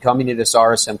 You've been coming to this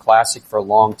RSM Classic for a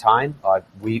long time.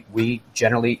 We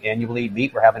generally annually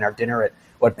meet. We're having our dinner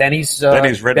at Benny's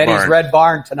Red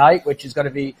Barn tonight, which is going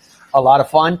to be a lot of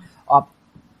fun.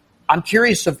 I'm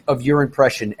curious of your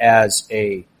impression as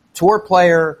a tour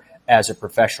player, as a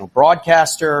professional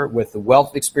broadcaster, with the wealth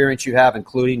of experience you have,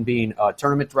 including being a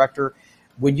tournament director.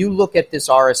 When you look at this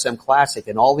RSM Classic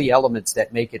and all the elements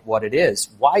that make it what it is,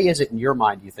 why is it in your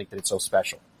mind, do you think, that it's so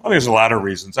special? Well, there's a lot of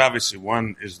reasons. Obviously,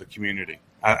 one is the community.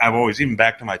 I've always, even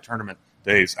back to my tournament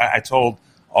days, I told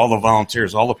all the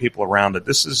volunteers, all the people around it,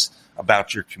 this is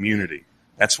about your community.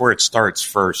 That's where it starts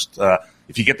first.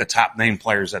 If you get the top name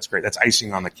players, that's great. That's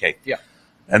icing on the cake. Yeah.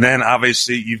 And then,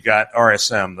 obviously, you've got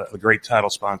RSM, the great title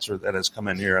sponsor that has come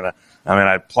in here. And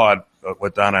I applaud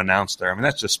what Donna announced there. I mean,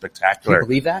 that's just spectacular. Can you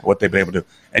believe that? What they've been able to do.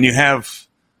 And you have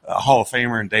a Hall of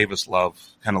Famer and Davis Love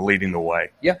kind of leading the way.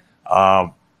 Yeah.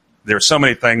 There are so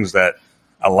many things that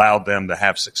allowed them to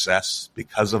have success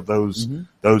because of those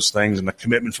things, and the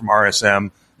commitment from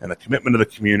RSM and the commitment of the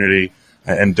community.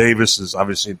 And Davis is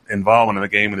obviously involved in the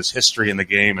game and his history in the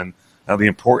game and the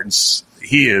importance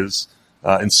he is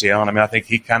in Sea Island. I mean, I think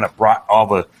he kind of brought all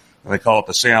the, they call it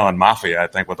the Sea Island Mafia, I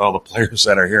think, with all the players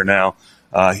that are here now.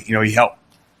 He helped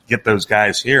get those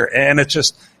guys here. And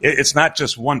it's not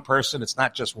just one person. It's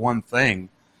not just one thing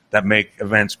that make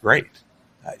events great.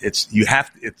 It's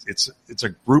a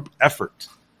group effort,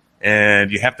 and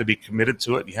you have to be committed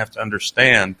to it. You have to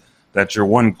understand that your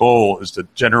one goal is to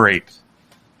generate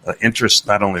interest,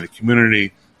 not only the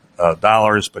community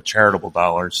dollars, but charitable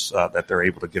dollars that they're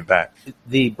able to give back.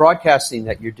 The broadcasting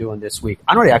that you're doing this week,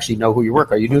 I don't actually know who you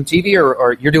work. Are you doing TV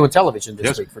or you're doing television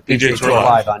this week for PGA Tour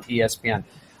Live on ESPN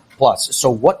Plus? So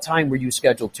what time were you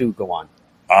scheduled to go on?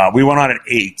 We went on at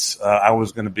 8. I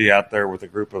was going to be out there with a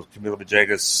group of Camilo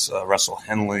Villegas, Russell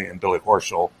Henley, and Billy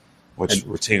Horschel, which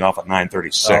we're teeing off at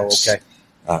 9:36.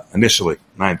 Oh, okay. Initially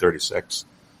 9:36.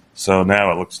 So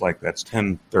now it looks like that's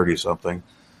 10:30 something.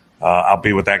 I'll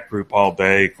be with that group all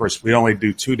day. Of course, we only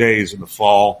do 2 days in the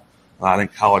fall. I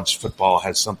think college football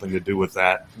has something to do with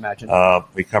that. Imagine.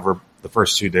 We cover the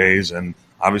first 2 days, and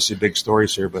obviously big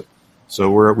stories here. But so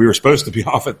we were supposed to be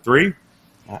off at 3.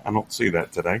 I don't see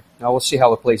that today. Now we'll see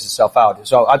how it plays itself out.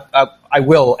 So I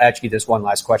will ask you this one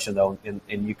last question, though, and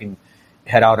you can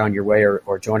head out on your way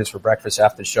or join us for breakfast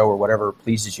after the show or whatever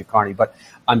pleases you, Carney. But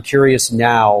I'm curious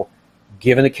now,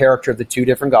 given the character of the two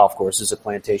different golf courses, the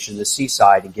Plantation and the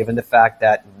Seaside, and given the fact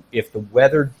that if the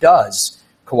weather does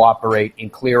cooperate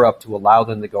and clear up to allow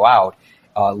them to go out,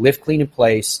 Lift clean in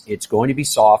place. It's going to be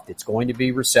soft. It's going to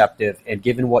be receptive. And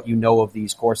given what you know of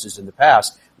these courses in the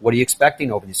past, what are you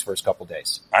expecting over these first couple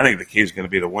days? I think the key is going to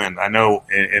be the wind. I know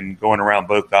in going around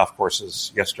both golf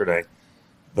courses yesterday,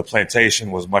 the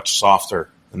Plantation was much softer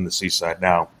than the Seaside.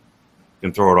 Now, you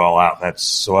can throw it all out.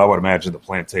 So I would imagine the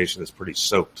Plantation is pretty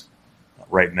soaked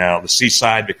right now. The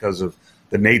Seaside, because of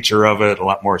the nature of it, a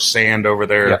lot more sand over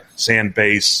there, Yeah. sand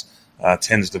base,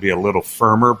 tends to be a little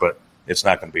firmer, but it's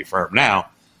not going to be firm. Now,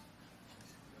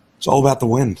 it's all about the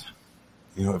wind.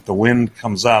 If the wind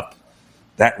comes up,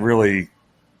 that really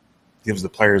gives the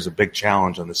players a big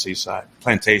challenge on the Seaside.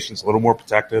 Plantation's a little more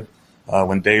protected.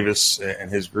 When Davis and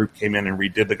his group came in and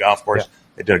redid the golf course,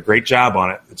 they did a great job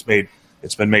on it.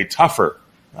 It's been made tougher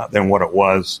than what it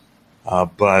was,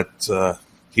 but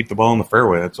keep the ball in the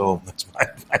fairway. That's all. That's my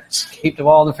advice. Keep the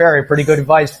ball in the fairway. Pretty good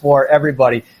advice for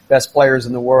everybody, best players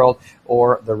in the world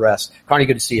or the rest. Carney,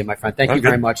 good to see you, my friend. Thank you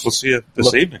very much. We'll see you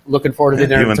this evening. Looking forward to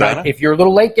dinner You and tonight. Donna? If you're a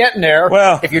little late getting there,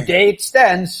 if your day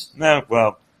extends,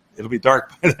 it'll be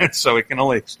dark by then, so it can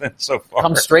only extend so far.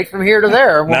 come straight from here to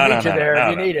there. We'll No, meet you there if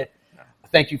you need it.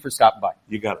 Thank you for stopping by.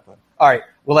 You got it, bud. All right,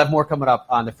 we'll have more coming up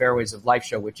on the Fairways of Life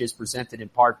show, which is presented in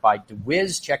part by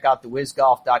DeWiz. Check out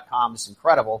DeWizGolf.com. This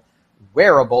incredible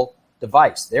wearable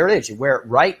device. There it is. You wear it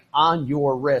right on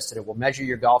your wrist, and it will measure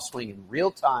your golf swing in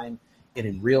real time and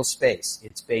in real space.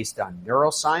 It's based on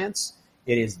neuroscience.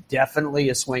 It is definitely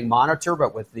a swing monitor,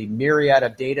 but with the myriad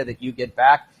of data that you get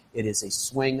back, it is a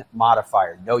swing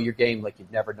modifier. Know your game like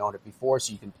you've never known it before,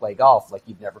 so you can play golf like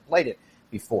you've never played it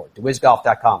before.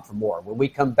 DeWizGolf.com for more. When we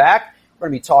come back, we're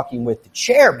going to be talking with the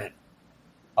chairman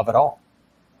of it all.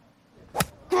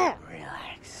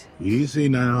 Relax. Easy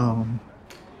now.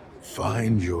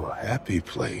 Find your happy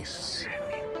place.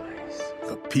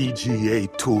 The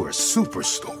PGA Tour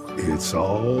Superstore. It's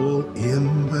all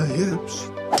in the hips,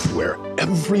 where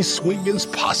every swing is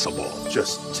possible.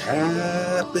 Just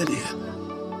tap it in.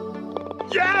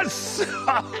 Yes!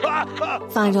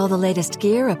 Find all the latest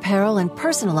gear, apparel, and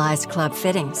personalized club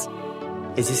fittings.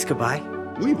 Is this goodbye?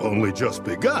 We've only just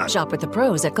begun. Shop with the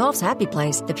pros at Golf's Happy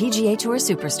Place, the PGA Tour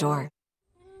Superstore.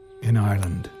 In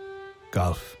Ireland,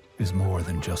 golf is more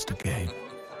than just a game.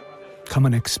 Come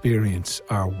and experience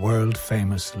our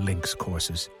world-famous links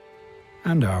courses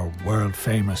and our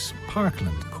world-famous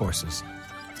Parkland courses,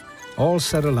 all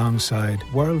set alongside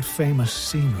world-famous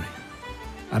scenery.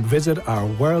 And visit our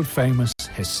world-famous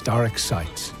historic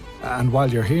sites. And while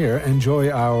you're here, enjoy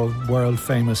our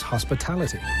world-famous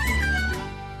hospitality.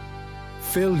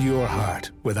 Fill your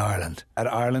heart with Ireland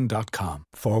at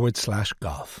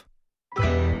ireland.com/golf.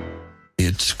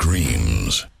 It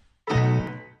screams.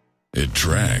 It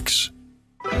tracks.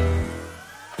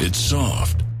 It's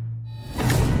soft.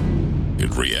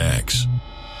 It reacts.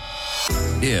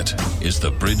 It is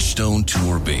the Bridgestone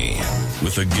Tour B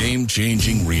with a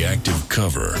game-changing reactive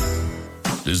cover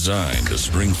designed to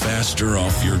spring faster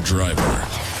off your driver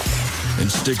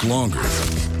and stick longer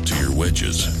to your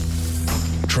wedges.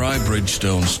 Try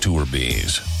Bridgestone's Tour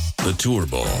Bs, the Tour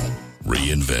Ball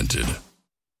reinvented.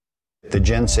 The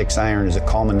Gen 6 iron is a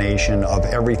culmination of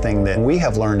everything that we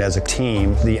have learned as a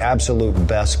team, the absolute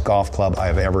best golf club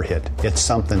I've ever hit. It's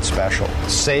something special.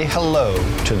 Say hello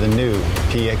to the new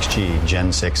PXG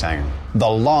Gen 6 iron. The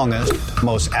longest,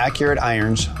 most accurate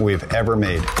irons we've ever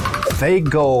made. They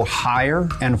go higher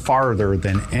and farther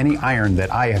than any iron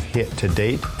that I have hit to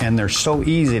date, and they're so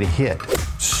easy to hit.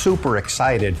 Super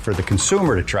excited for the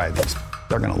consumer to try these.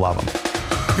 They're going to love them.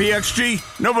 PXG,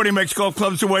 nobody makes golf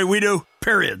clubs the way we do,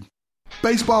 period.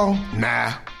 Baseball?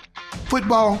 Nah.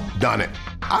 Football? Done it.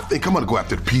 I think I'm going to go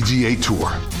after the PGA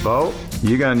Tour. Bo,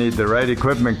 you're going to need the right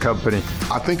equipment company.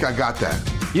 I think I got that.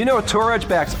 You know Tour Edge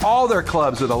backs all their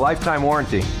clubs with a lifetime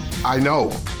warranty. I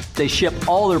know. They ship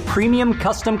all their premium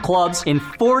custom clubs in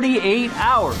 48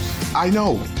 hours. I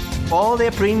know. All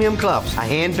their premium clubs are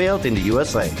hand-built in the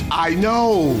USA. I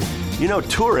know. You know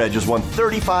Tour Edge has won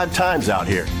 35 times out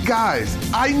here. Guys,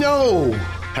 I know.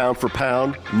 Pound for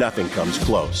pound, nothing comes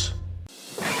close.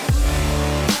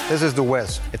 This is the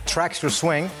Wiz. It tracks your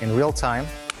swing in real time.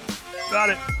 Got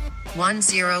it.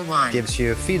 101. Gives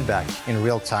you feedback in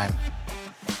real time.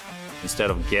 Instead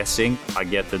of guessing, I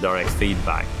get the direct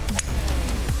feedback.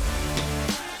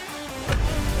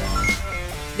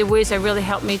 The Wiz really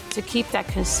helped me to keep that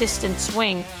consistent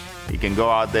swing. You can go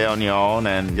out there on your own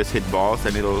and just hit balls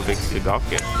and it'll fix your golf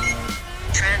game.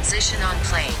 Transition on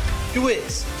plane.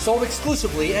 DeWiz, sold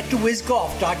exclusively at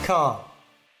DeWizGolf.com.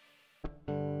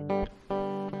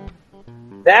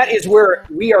 That is where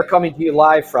we are coming to you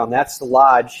live from. That's the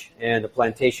Lodge and the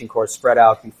Plantation course spread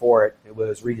out before it. It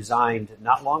was redesigned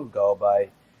not long ago by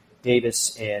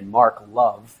Davis and Mark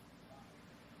Love.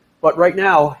 But right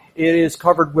now, it is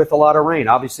covered with a lot of rain.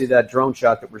 Obviously, that drone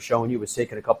shot that we're showing you was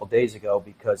taken a couple days ago,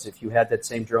 because if you had that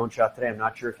same drone shot today, I'm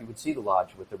not sure if you would see the lodge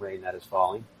with the rain that is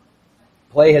falling.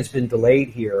 Play has been delayed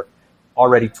here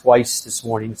already twice this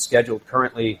morning. It's scheduled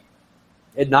currently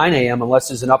at 9 a.m. unless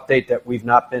there's an update that we've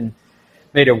not been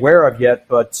made aware of yet.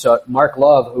 But Mark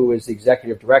Love, who is the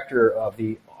executive director of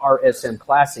the RSM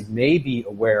Classic, may be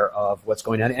aware of what's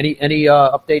going on. Any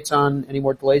updates on any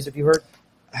more delays, have you heard?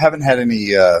 Haven't had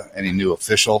any new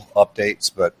official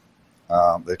updates, but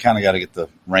they kind of got to get the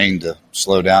rain to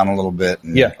slow down a little bit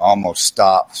and almost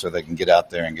stop so they can get out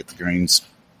there and get the greens,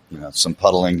 some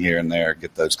puddling here and there,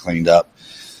 get those cleaned up.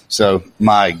 So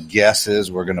my guess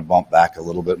is we're going to bump back a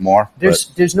little bit more.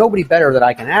 There's nobody better that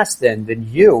I can ask than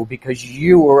you, because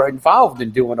you were involved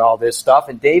in doing all this stuff,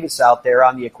 and Davis out there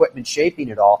on the equipment shaping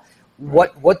it all.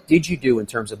 What did you do in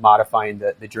terms of modifying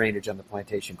the drainage on the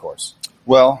plantation course?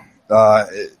 Well,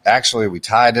 actually, we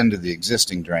tied into the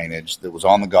existing drainage that was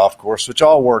on the golf course, which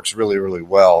all works really, really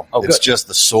well. Oh, it's just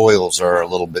the soils are a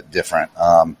little bit different.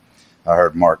 I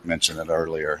heard Mark mention it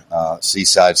earlier.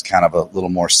 Seaside's kind of a little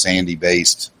more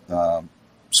sandy-based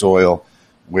soil.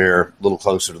 We're a little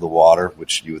closer to the water,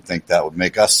 which you would think that would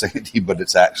make us sandy, but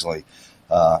it's actually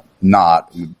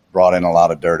not. We brought in a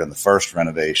lot of dirt in the first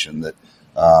renovation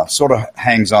that sort of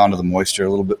hangs on to the moisture a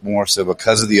little bit more. So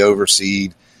because of the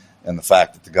overseed and the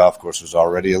fact that the golf course was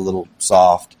already a little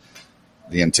soft,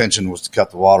 the intention was to cut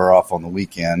the water off on the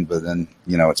weekend, but then,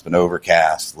 it's been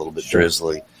overcast, a little bit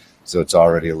drizzly, so it's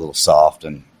already a little soft,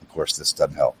 and, of course, this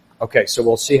doesn't help. Okay, so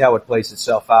we'll see how it plays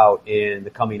itself out in the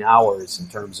coming hours in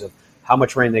terms of how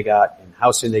much rain they got and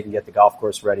how soon they can get the golf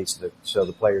course ready so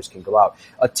the players can go out.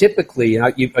 Typically,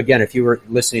 again, if you were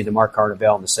listening to Mark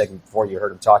Carnevale in the segment before, you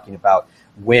heard him talking about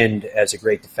wind as a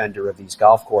great defender of these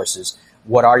golf courses.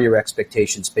 What are your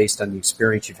expectations based on the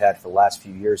experience you've had for the last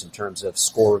few years in terms of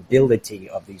scoreability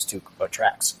of these two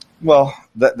tracks? Well,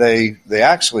 they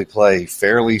actually play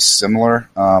fairly similar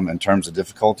in terms of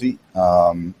difficulty.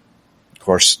 Of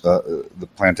course, the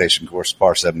plantation course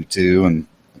par 72 and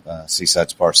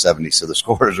Seaside's par 70, so the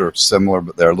scores are similar,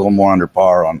 but they're a little more under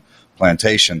par on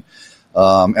plantation.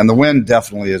 And the wind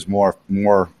definitely is more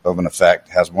of an effect,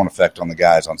 has one effect on the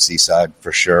guys on Seaside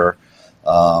for sure.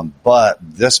 But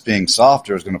this being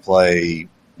softer is going to play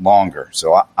longer.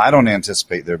 So I don't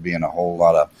anticipate there being a whole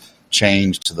lot of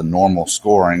change to the normal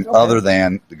scoring, other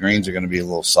than the greens are going to be a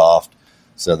little soft,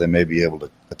 so they may be able to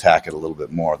attack it a little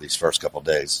bit more these first couple of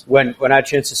days. When I had a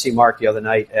chance to see Mark the other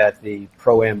night at the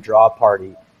Pro-Am draw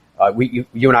party, you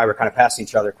and I were kind of passing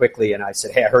each other quickly, and I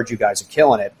said, hey, I heard you guys are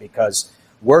killing it, because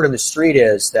word on the street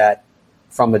is that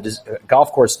from a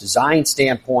golf course design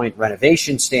standpoint,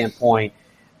 renovation standpoint,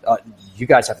 you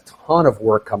guys have a ton of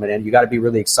work coming in. You got to be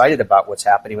really excited about what's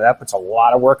happening. That puts a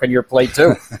lot of work on your plate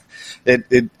too.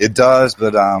 It does,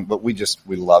 but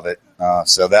we love it.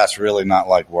 So that's really not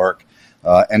like work,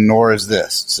 and nor is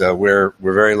this. So we're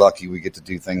very lucky we get to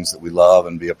do things that we love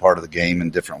and be a part of the game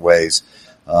in different ways.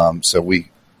 So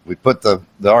we put the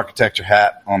architecture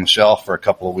hat on the shelf for a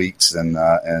couple of weeks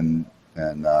and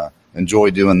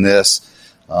enjoy doing this.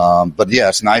 But yeah,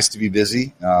 it's nice to be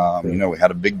busy. We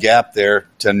had a big gap there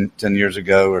 10 years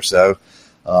ago or so.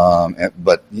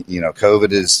 But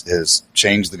COVID has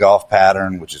changed the golf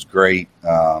pattern, which is great.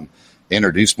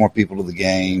 Introduced more people to the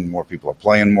game. More people are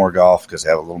playing more golf because they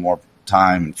have a little more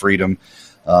time and freedom.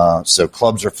 So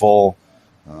clubs are full.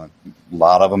 A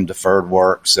lot of them deferred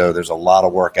work. So there's a lot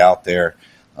of work out there.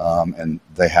 And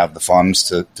they have the funds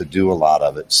to do a lot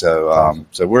of it. So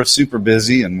so we're super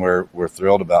busy, and we're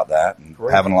thrilled about that and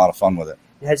having a lot of fun with it.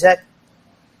 Has that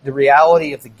the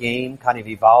reality of the game kind of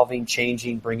evolving,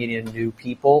 changing, bringing in new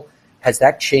people? Has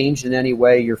that changed in any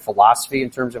way your philosophy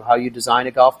in terms of how you design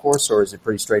a golf course, or is it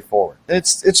pretty straightforward?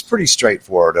 It's pretty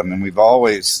straightforward. I mean, we've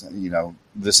always,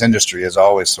 this industry has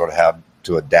always sort of had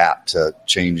to adapt to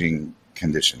changing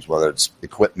conditions, whether it's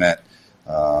equipment.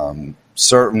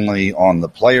 Certainly on the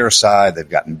player side, they've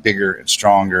gotten bigger and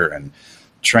stronger and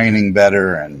training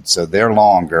better, and so they're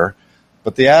longer.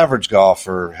 But the average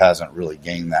golfer hasn't really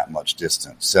gained that much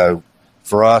distance. So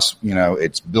for us,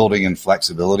 it's building in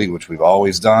flexibility, which we've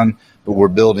always done, but we're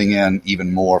building in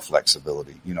even more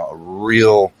flexibility. A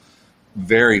real,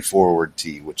 very forward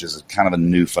tee, which is kind of a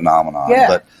new phenomenon. Yeah.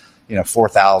 But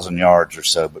 4,000 yards or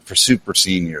so. But for super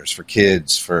seniors, for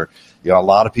kids, for a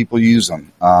lot of people use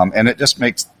them, and it just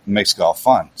makes golf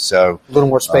fun. So a little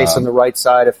more space on the right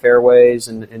side of fairways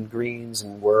and greens,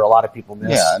 and where a lot of people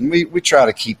miss. Yeah, and we try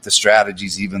to keep the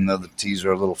strategies, even though the tees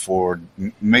are a little forward.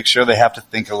 Make sure they have to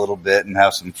think a little bit and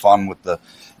have some fun with the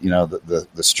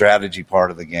the strategy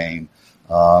part of the game.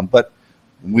 But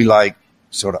we like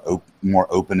sort of more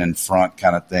open in front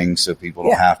kind of thing, so people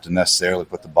don't have to necessarily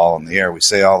put the ball in the air. We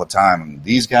say all the time,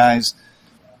 these guys,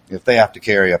 if they have to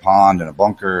carry a pond and a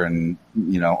bunker and,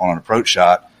 on an approach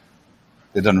shot,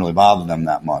 it doesn't really bother them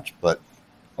that much. But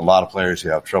a lot of players who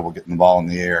have trouble getting the ball in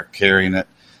the air, carrying it,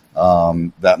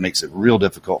 that makes it real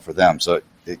difficult for them. So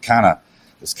it's kind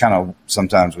of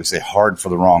sometimes we say hard for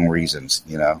the wrong reasons,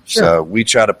 Sure. So we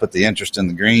try to put the interest in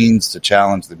the greens to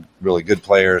challenge the really good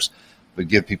players, but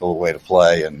give people a way to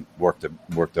play and work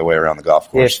their way around the golf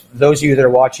course. If those of you that are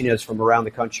watching us from around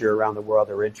the country or around the world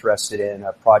are interested in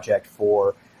a project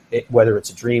for whether it's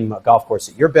a dream golf course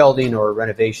that you're building or a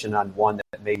renovation on one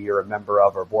that maybe you're a member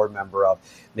of or a board member of,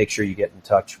 make sure you get in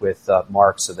touch with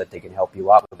Mark so that they can help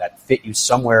you out with that. Fit you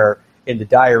somewhere in the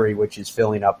diary, which is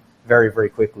filling up very, very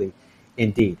quickly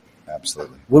indeed.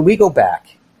 Absolutely. When we go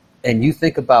back and you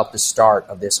think about the start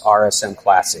of this RSM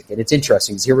Classic, and it's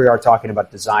interesting because here we are talking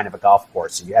about design of a golf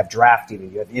course, and you have drafting,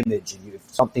 and you have image, and you have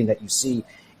something that you see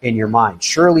in your mind.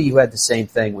 Surely you had the same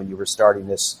thing when you were starting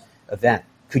this event.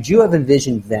 Could you have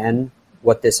envisioned then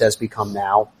what this has become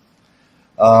now?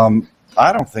 I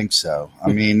don't think so.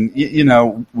 I mean, we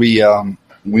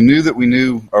knew that we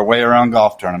knew our way around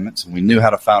golf tournaments, and we knew how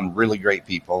to find really great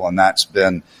people, and that's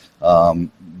been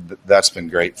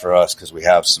great for us because we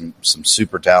have some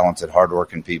super talented,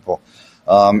 hardworking people,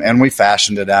 and we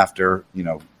fashioned it after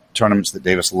tournaments that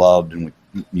Davis loved, and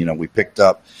we picked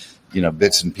up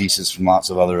bits and pieces from lots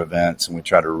of other events, and we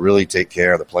try to really take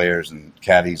care of the players and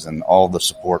caddies and all the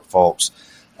support folks,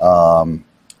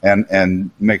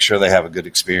 and make sure they have a good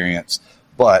experience.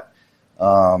 But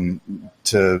I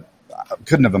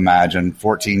couldn't have imagined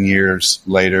 14 years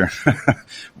later,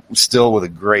 still with a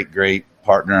great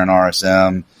partner in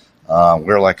RSM.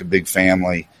 We're like a big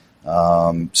family.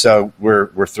 So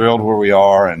we're thrilled where we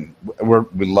are, and we're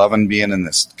loving being in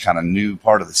this kind of new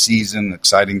part of the season,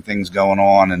 exciting things going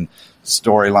on, and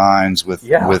storylines with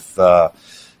the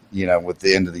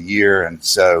end of the year, and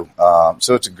so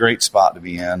it's a great spot to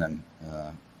be in, and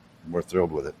we're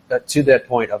thrilled with it. To that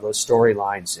point of those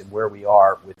storylines and where we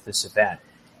are with this event,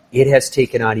 it has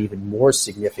taken on even more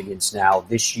significance now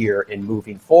this year and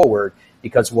moving forward,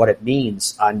 because what it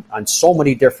means on so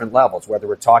many different levels, whether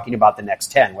we're talking about the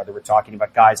next 10, whether we're talking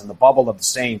about guys on the bubble of the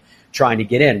same trying to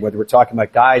get in, whether we're talking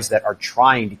about guys that are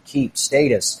trying to keep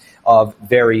status of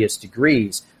various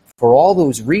degrees. For all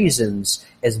those reasons,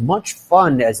 as much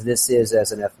fun as this is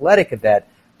as an athletic event,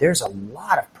 there's a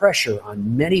lot of pressure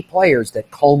on many players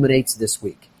that culminates this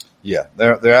week. Yeah,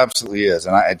 there absolutely is.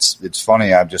 And it's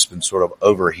funny, I've just been sort of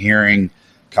overhearing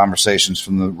conversations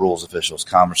from the rules officials,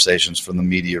 conversations from the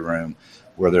media room,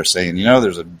 where they're saying,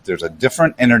 there's a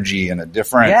different energy and a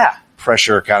different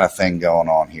pressure kind of thing going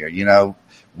on here.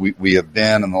 We have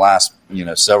been in the last,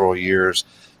 several years,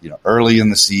 early in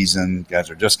the season, guys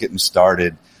are just getting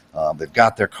started. They've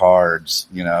got their cards,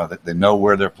 that they know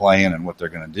where they're playing and what they're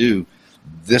going to do.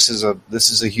 This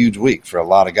is a huge week for a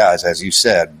lot of guys, as you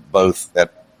said, both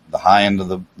at the high end of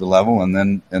the level and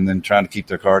then trying to keep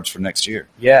their cards for next year.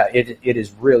 Yeah, it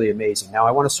is really amazing. Now,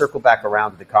 I want to circle back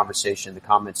around to the conversation, the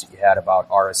comments that you had about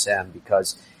RSM,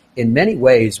 because in many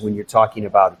ways, when you're talking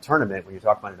about a tournament, when you're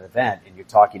talking about an event, and you're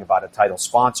talking about a title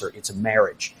sponsor, it's a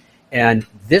marriage. And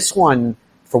this one,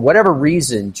 for whatever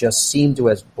reason, just seemed to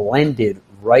have blended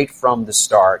right from the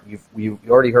start. You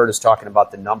already heard us talking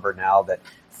about the number now that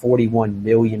 $41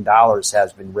 million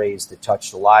has been raised to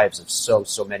touch the lives of so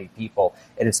many people.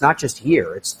 And it's not just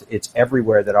here. It's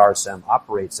everywhere that RSM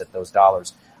operates that those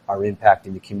dollars are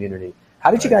impacting the community.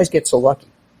 How did you guys get so lucky?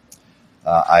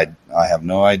 I have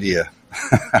no idea.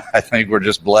 I think we're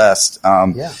just blessed.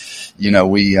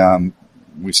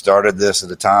 We started this at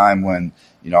a time when,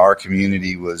 our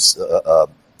community was,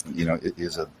 it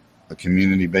is a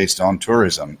community based on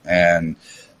tourism, and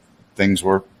things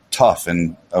were tough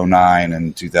in 2009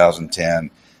 and 2010.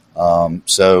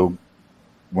 So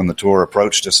when the tour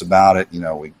approached us about it,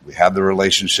 we had the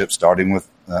relationship starting with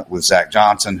Zach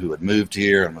Johnson, who had moved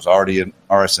here and was already an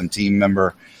RSM team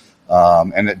member.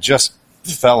 And it just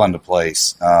fell into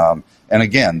place. And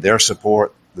again, their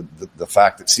support, the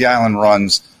fact that Sea Island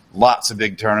runs lots of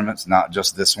big tournaments, not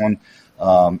just this one.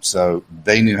 So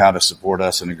they knew how to support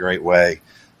us in a great way.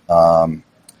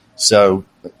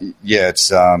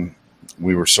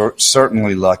 We were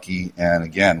certainly lucky, and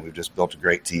again, we've just built a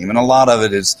great team. And a lot of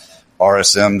it is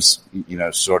RSM's,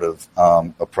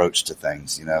 approach to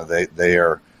things. They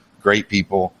are great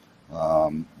people.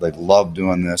 They love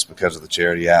doing this because of the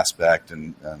charity aspect,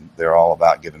 and they're all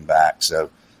about giving back. So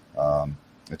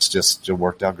it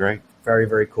worked out great. Very,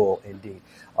 very cool indeed.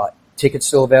 Tickets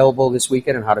still available this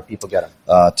weekend, and how do people get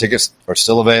them? Tickets are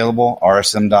still available,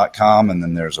 rsm.com, and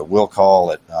then there's a will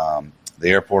call at the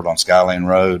airport on Skylane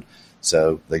Road.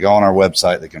 So they go on our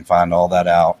website. They can find all that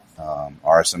out,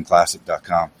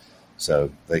 rsmclassic.com.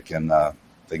 So they can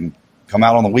come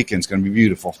out on the weekend. It's going to be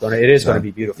beautiful. It is going to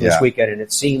be beautiful this weekend, and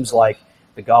it seems like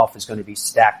the golf is going to be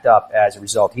stacked up as a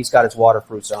result. He's got his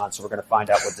waterproofs on, so we're going to find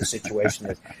out what the situation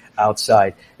is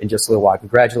outside in just a little while.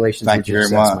 Congratulations. Thank you very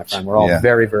much, my friend. We're all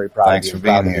very, very proud Thanks of you. for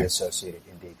being proud here. To be associated,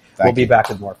 indeed. We'll be back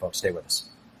with more, folks. Stay with us.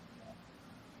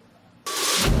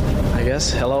 I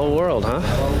guess hello world, huh?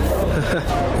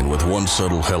 And with one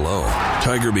subtle hello,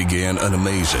 Tiger began an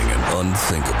amazing and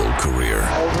unthinkable career.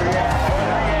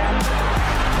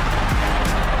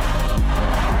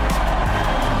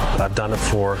 I've done it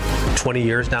for 20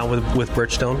 years now with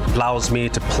Bridgestone. It allows me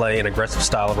to play an aggressive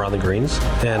style around the greens,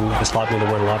 and it's allowed me to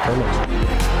win a lot of tournaments.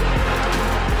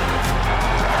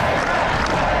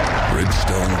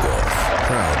 Bridgestone Golf,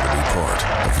 proud to be part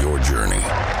of your journey.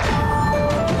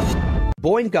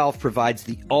 Boyne Golf provides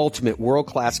the ultimate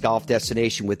world-class golf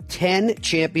destination with 10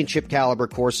 championship-caliber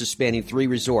courses spanning 3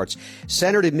 resorts.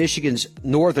 Centered in Michigan's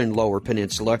northern Lower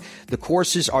Peninsula, the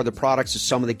courses are the products of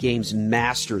some of the game's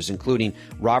masters, including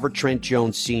Robert Trent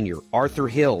Jones Sr., Arthur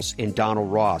Hills, and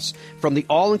Donald Ross. From the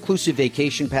all-inclusive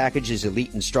vacation packages,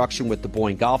 elite instruction with the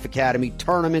Boyne Golf Academy,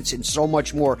 tournaments, and so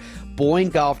much more, Boyne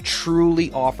Golf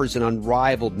truly offers an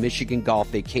unrivaled Michigan golf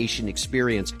vacation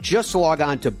experience. Just log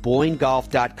on to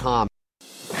BoyneGolf.com.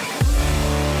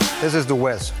 This is the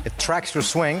Wiz. It tracks your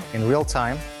swing in real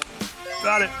time.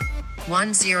 Got it.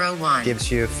 101.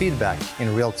 Gives you feedback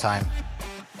in real time.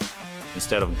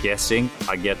 Instead of guessing,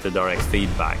 I get the direct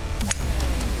feedback.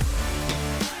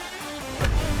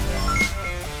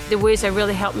 The Wiz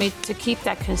really helped me to keep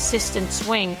that consistent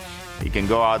swing. You can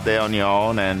go out there on your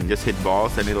own and just hit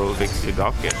balls and it'll fix your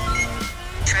golf game.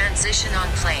 Transition on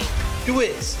plane.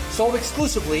 DeWiz, sold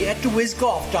exclusively at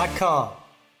DeWizGolf.com.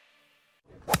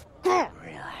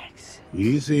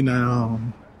 Easy now.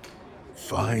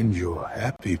 Find your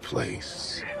happy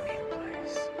place.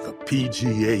 The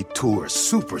PGA Tour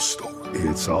Superstore.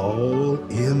 It's all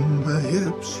in the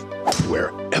hips.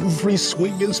 Where every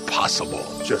swing is possible.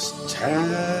 Just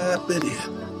tap it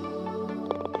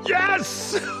in.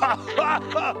 Yes!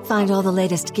 Find all the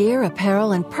latest gear,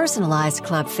 apparel, and personalized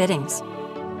club fittings.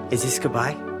 Is this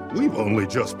goodbye? We've only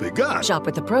just begun. Shop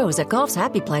with the pros at Golf's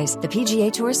Happy Place, the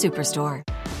PGA Tour Superstore.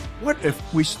 What if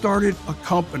we started a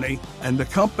company and the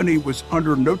company was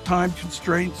under no time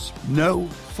constraints, no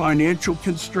financial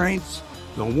constraints?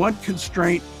 The one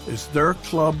constraint is their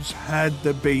clubs had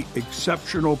to be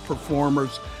exceptional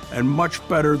performers and much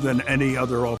better than any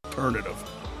other alternative.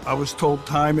 I was told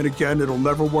time and again it'll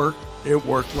never work. It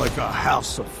worked like a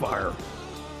house of fire.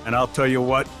 And I'll tell you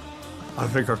what, I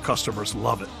think our customers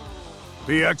love it.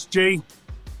 BXG,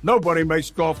 nobody makes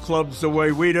golf clubs the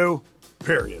way we do,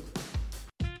 period.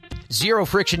 Zero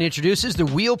Friction introduces the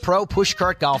Wheel Pro Push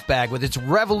Cart Golf Bag with its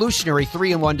revolutionary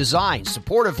 3-in-1 design,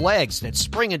 supportive legs that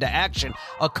spring into action,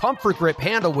 a comfort grip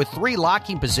handle with 3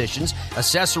 locking positions,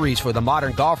 accessories for the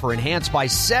modern golfer enhanced by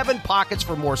 7 pockets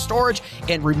for more storage,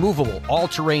 and removable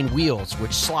all-terrain wheels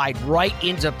which slide right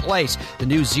into place. The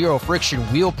new Zero Friction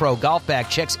Wheel Pro Golf Bag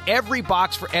checks every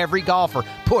box for every golfer.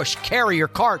 Push, carry, or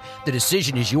cart, the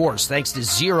decision is yours thanks to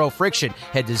Zero Friction.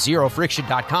 Head to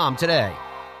ZeroFriction.com today.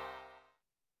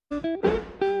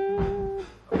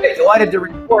 Okay, delighted to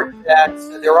report that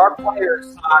there are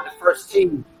players on the first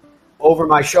team over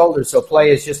my shoulder. So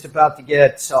play is just about to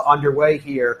get underway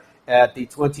here at the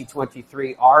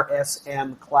 2023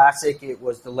 RSM Classic. It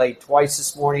was delayed twice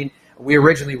this morning. We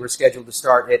originally were scheduled to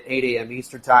start at 8 a.m.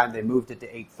 Eastern Time. They moved it to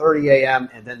 8:30 a.m.,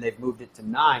 and then they've moved it to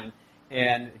 9.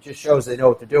 And it just shows they know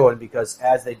what they're doing because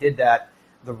as they did that,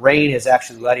 the rain is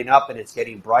actually letting up and it's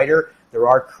getting brighter. There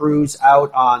are crews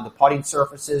out on the putting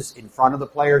surfaces in front of the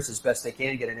players as best they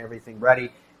can, getting everything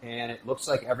ready. And it looks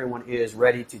like everyone is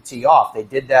ready to tee off. They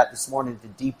did that this morning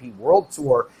at the DP World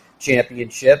Tour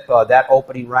Championship. That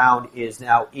opening round is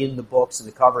now in the books, and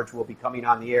the coverage will be coming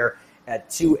on the air at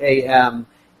 2 a.m.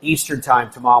 Eastern Time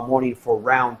tomorrow morning for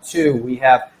round 2. We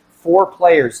have 4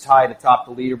 players tied atop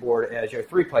the leaderboard, as you have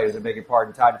 3 players, I beg your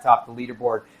pardon, tied atop the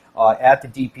leaderboard at the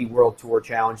DP World Tour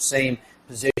Challenge. Same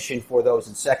position for those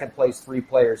in second place, 3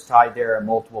 players tied there, and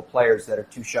multiple players that are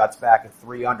 2 shots back and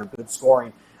 3 under. Good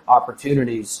scoring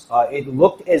opportunities. It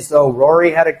looked as though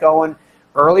Rory had it going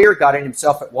earlier, got in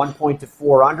himself at 1 point to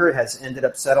 4 under, has ended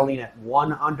up settling at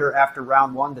 1 under after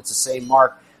round 1. That's the same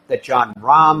mark that Jon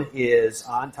Rahm is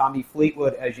on. Tommy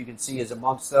Fleetwood, as you can see, is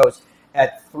amongst those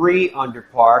at 3 under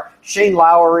par. Shane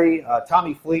Lowry,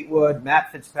 Tommy Fleetwood, Matt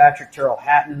Fitzpatrick, Terrell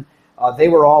Hatton, they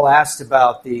were all asked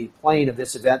about the playing of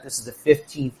this event. This is the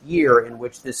 15th year in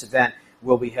which this event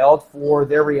will be held, for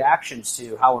their reactions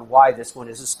to how and why this one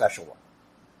is a special one.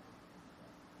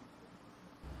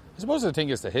 I suppose I think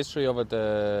it's the history of it.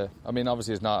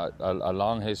 Obviously it's not a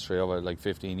long history of it, like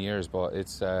 15 years, but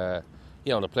it's, the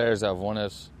players that have won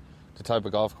it, the type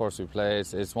of golf course we play.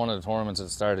 It's one of the tournaments at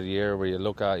the start of the year where you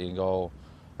look at it and go,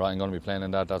 right, I'm going to be playing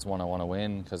in that. That's one I want to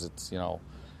win, because it's,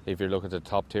 if you look at the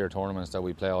top tier tournaments that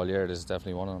we play all year, this is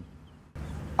definitely one of them.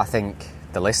 I think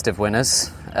the list of winners,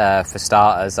 for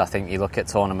starters, I think you look at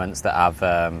tournaments that have,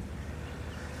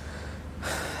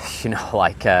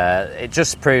 it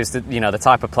just proves that, the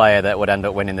type of player that would end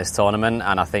up winning this tournament.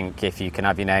 And I think if you can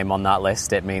have your name on that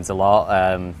list, it means a lot.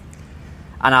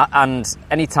 And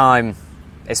any time,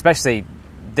 especially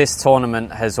this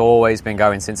tournament has always been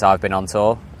going since I've been on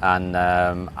tour. And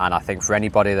I think for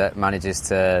anybody that manages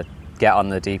to get on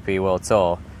the DP World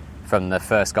Tour, from the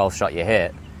first golf shot you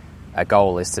hit, a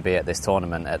goal is to be at this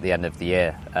tournament at the end of the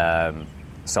year.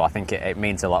 So I think it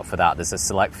means a lot for that. There's a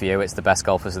select few. It's the best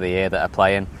golfers of the year that are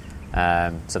playing.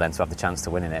 So then to have the chance to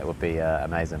win in it would be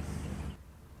amazing.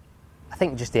 I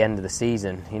think just the end of the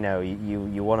season,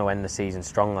 you want to end the season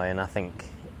strongly, and I think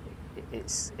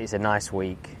it's a nice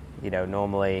week.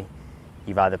 Normally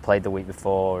you've either played the week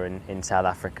before in South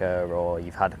Africa, or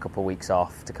you've had a couple of weeks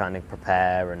off to kind of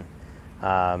prepare, and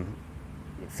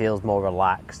it feels more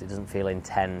relaxed. It doesn't feel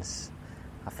intense.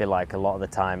 I feel like a lot of the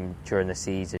time during the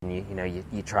season,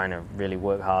 you're trying to really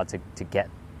work hard to get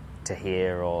to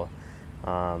here, or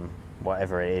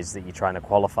whatever it is that you're trying to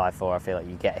qualify for. I feel like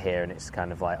you get here and it's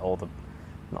kind of like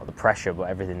not the pressure, but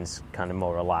everything's kind of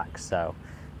more relaxed. So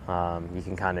you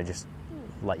can kind of just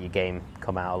let your game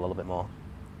come out a little bit more.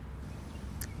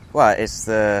 Well, it's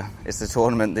the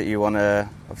tournament that you want to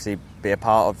obviously be a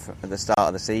part of at the start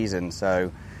of the season.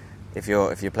 So if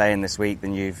you're playing this week,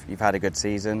 then you've had a good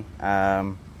season.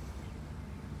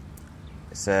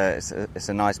 It's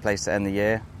a nice place to end the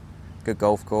year. Good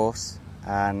golf course,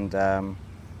 and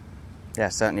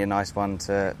certainly a nice one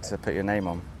to put your name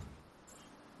on.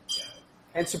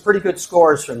 And some pretty good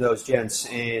scores from those gents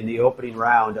in the opening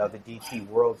round of the DP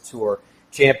World Tour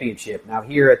Championship. Now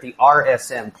here at the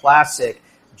RSM Classic,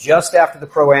 just after the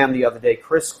Pro-Am the other day,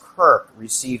 Kirk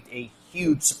received a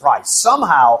huge surprise.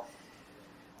 Somehow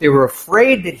they were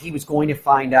afraid that he was going to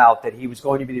find out that he was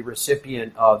going to be the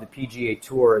recipient of the PGA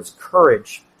Tour's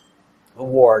Courage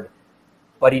Award,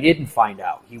 but he didn't find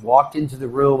out. He walked into the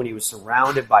room and he was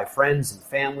surrounded by friends and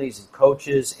families and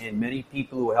coaches and many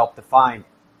people who helped define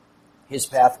his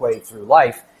pathway through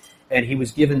life, and he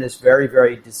was given this very,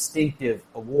 very distinctive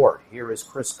award. Here is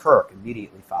Kirk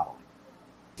immediately following.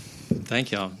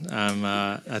 Thank y'all.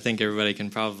 I think everybody can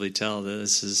probably tell that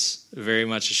this is very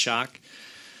much a shock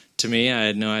to me. I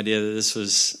had no idea that this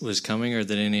was coming, or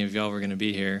that any of y'all were going to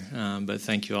be here. But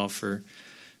thank you all for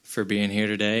being here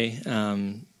today.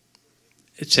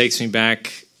 It takes me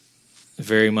back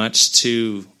very much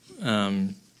to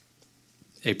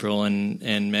April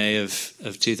and May of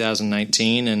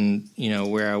 2019, and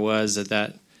where I was at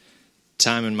that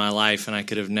time in my life, and I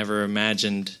could have never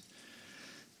imagined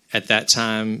at that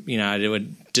time. I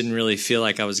didn't really feel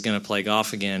like I was going to play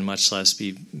golf again, much less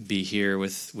be here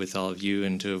with all of you,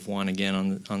 and to have won again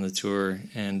on the tour.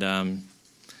 And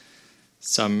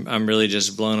so I'm really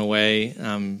just blown away.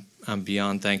 I'm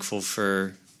beyond thankful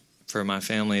for my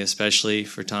family, especially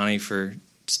for Tani, for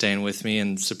staying with me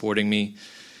and supporting me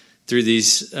through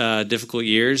these difficult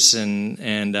years,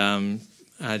 and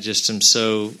I just am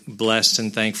so blessed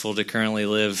and thankful to currently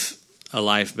live a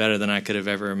life better than I could have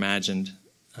ever imagined.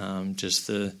 Just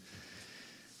the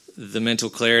mental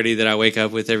clarity that I wake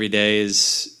up with every day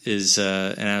is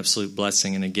an absolute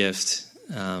blessing and a gift.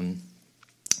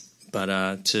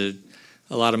 But to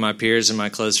a lot of my peers and my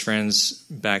close friends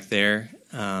back there,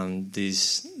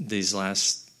 these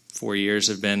last 4 years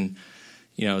have been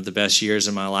the best years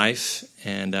of my life,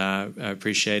 and I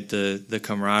appreciate the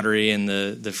camaraderie and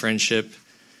the friendship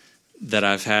that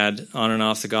I've had on and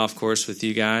off the golf course with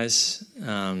you guys.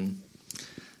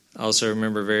 I also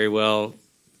remember very well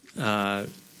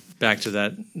back to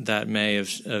that May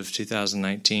of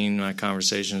 2019, my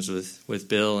conversations with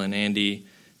Bill and Andy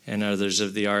and others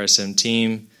of the RSM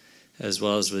team, as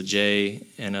well as with Jay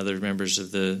and other members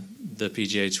of the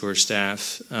PGA Tour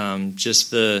staff.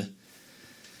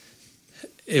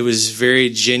 It was very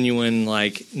genuine,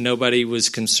 like nobody was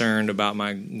concerned about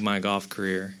my golf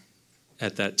career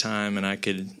at that time, and I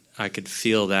could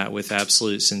feel that with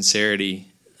absolute sincerity,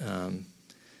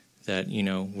 that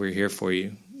we're here for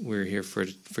you. We're here for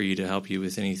you to help you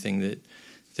with anything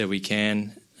that we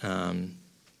can. I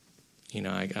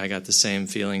got the same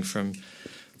feeling from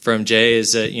Jay,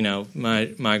 is that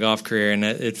my golf career, and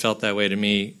it felt that way to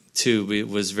me too. It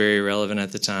was very relevant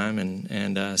at the time,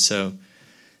 and so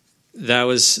that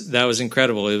was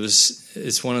incredible.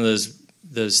 It's one of those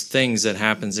those things that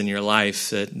happens in your life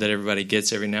that everybody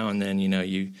gets every now and then.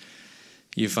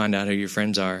 You find out who your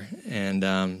friends are, and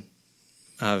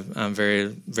I'm very,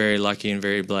 very lucky and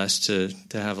very blessed to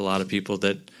have a lot of people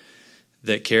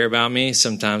that care about me.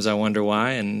 Sometimes I wonder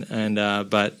why,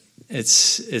 but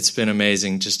it's been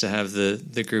amazing just to have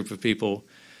the group of people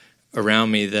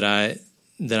around me that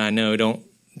I know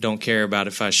don't care about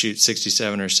if I shoot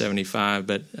 67 or 75,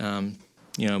 but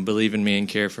believe in me and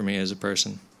care for me as a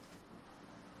person.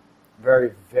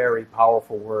 Very, very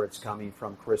powerful words coming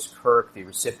from Chris Kirk, the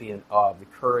recipient of the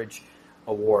Courage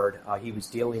Award. He was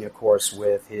dealing, of course,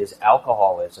 with his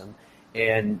alcoholism,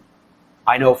 and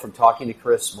I know from talking to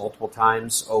Chris multiple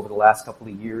times over the last couple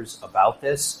of years about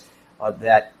this,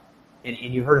 that, and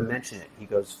you heard him mention it, he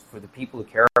goes, for the people who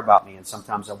care about me, and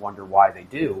sometimes I wonder why they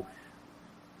do.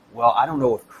 Well, I don't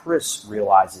know if Chris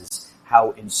realizes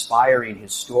how inspiring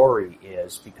his story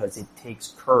is, because it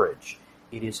takes courage.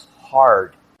 It is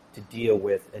hard to deal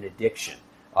with an addiction.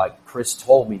 Chris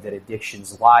told me that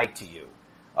addictions lie to you.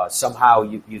 Somehow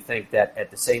you think that at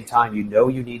the same time you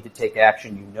need to take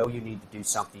action, you need to do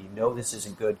something, this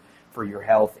isn't good for your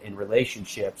health and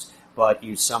relationships, but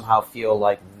you somehow feel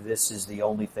like this is the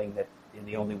only thing that, in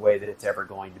the only way that it's ever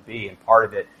going to be. And part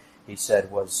of it, he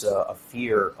said, was a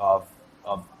fear of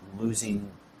losing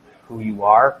who you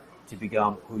are to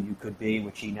become who you could be,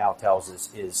 which he now tells us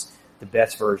is the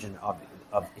best version of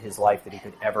his life that he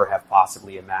could ever have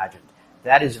possibly imagined.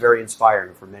 That is very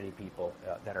inspiring for many people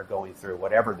that are going through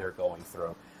whatever they're going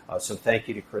through. So thank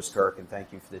you to Chris Kirk, and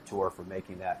thank you for the tour for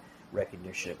making that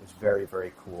recognition. It was very,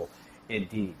 very cool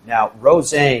indeed. Now,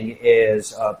 Zhang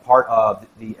is part of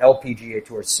the LPGA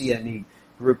Tour CME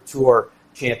Group Tour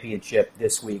Championship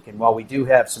this week. And while we do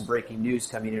have some breaking news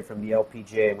coming in from the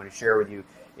LPGA, I'm going to share with you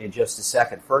in just a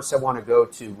second. First, I want to go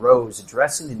to Rose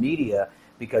addressing the media,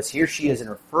 because here she is in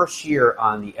her first year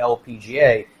on the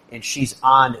LPGA, and she's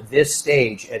on this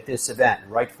stage at this event,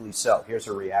 and rightfully so. Here's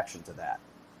her reaction to that.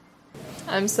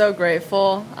 I'm so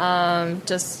grateful.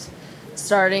 Just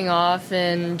starting off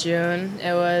in June,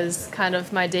 it was kind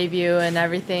of my debut, and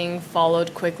everything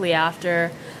followed quickly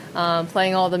after.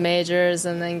 Playing all the majors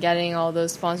and then getting all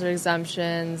those sponsor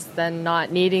exemptions, then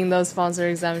not needing those sponsor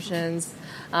exemptions,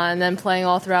 and then playing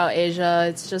all throughout Asia.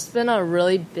 It's just been a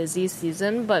really busy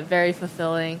season, but very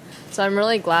fulfilling. So I'm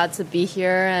really glad to be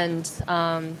here, and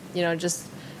just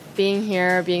being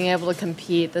here, being able to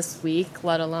compete this week,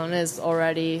 let alone, is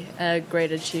already a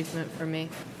great achievement for me.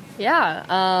 Yeah,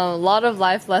 a lot of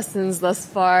life lessons thus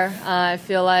far. I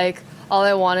feel like all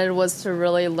I wanted was to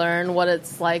really learn what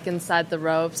it's like inside the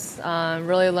ropes,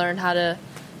 really learn how to,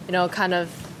 kind of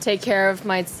take care of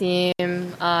my team,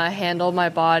 handle my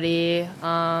body,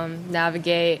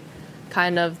 navigate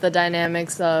kind of the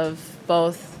dynamics of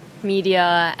both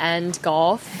media and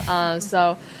golf.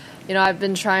 So, I've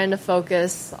been trying to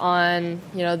focus on,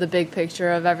 the big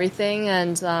picture of everything,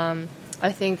 and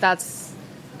I think that's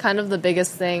kind of the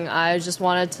biggest thing. I just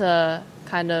wanted to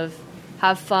kind of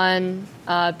have fun,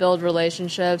 build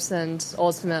relationships, and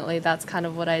ultimately that's kind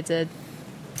of what I did.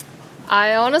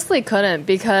 I honestly couldn't,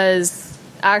 because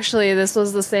actually this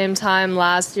was the same time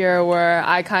last year where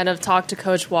I kind of talked to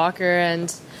Coach Walker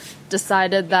and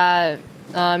decided that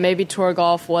maybe tour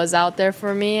golf was out there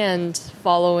for me, and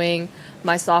following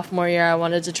my sophomore year I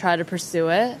wanted to try to pursue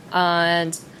it.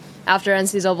 And after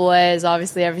NCAAs,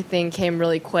 obviously everything came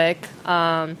really quick.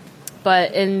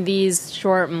 But in these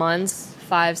short months,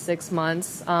 5-6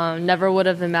 months, never would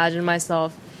have imagined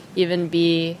myself even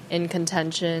be in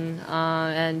contention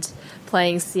and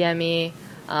playing CME.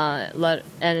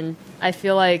 And I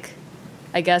feel like,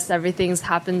 I guess everything's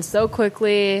happened so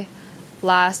quickly.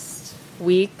 Last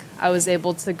week, I was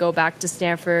able to go back to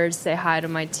Stanford, say hi to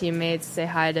my teammates, say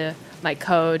hi to my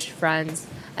coach, friends,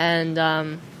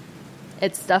 and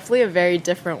it's definitely a very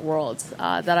different world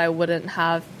that I wouldn't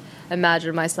have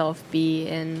imagined myself be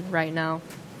in right now.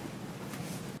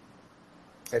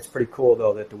 It's pretty cool,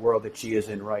 though, that the world that she is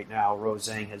in right now, Rose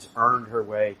Zhang has earned her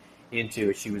way into,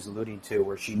 as she was alluding to,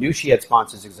 where she knew she had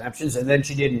sponsors exemptions and then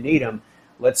she didn't need them.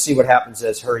 Let's see what happens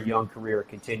as her young career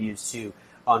continues to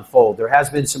unfold. There has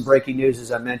been some breaking news, as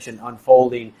I mentioned,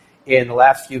 unfolding in the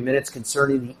last few minutes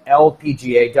concerning the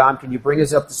LPGA. Dom, can you bring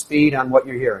us up to speed on what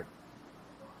you're hearing?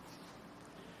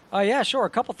 Yeah, sure. A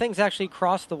couple things actually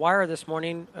crossed the wire this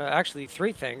morning. Actually,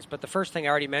 three things. But the first thing I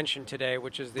already mentioned today,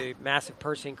 which is the massive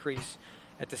purse increase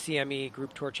at the CME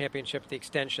Group Tour Championship, the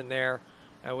extension there,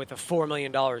 with a $4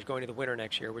 million going to the winner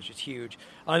next year, which is huge.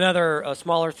 Another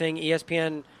smaller thing,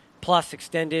 ESPN Plus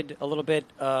extended a little bit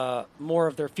more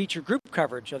of their feature group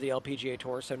coverage of the LPGA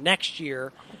Tour. So next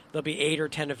year, there'll be 8 or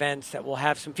 10 events that will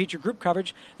have some feature group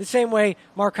coverage. The same way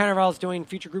Mark Carnival is doing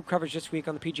feature group coverage this week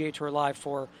on the PGA Tour Live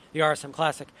for the RSM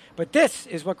Classic. But this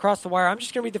is what crossed the wire. I'm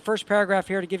just going to read the first paragraph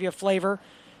here to give you a flavor.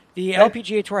 The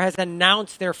LPGA Tour has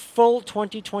announced their full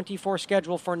 2024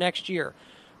 schedule for next year.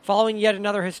 Following yet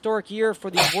another historic year for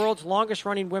the world's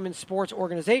longest-running women's sports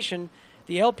organization,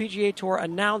 the LPGA Tour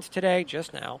announced today,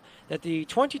 just now, that the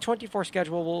 2024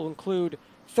 schedule will include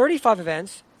 35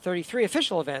 events, 33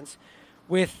 official events,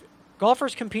 with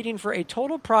golfers competing for a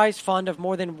total prize fund of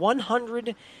more than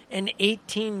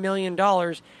 $118 million.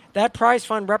 That prize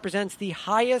fund represents the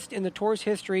highest in the Tour's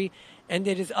history, and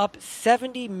it is up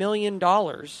 $70 million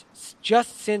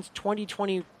just since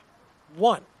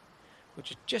 2021,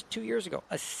 which is just 2 years ago.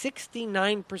 A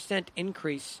 69%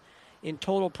 increase in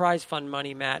total prize fund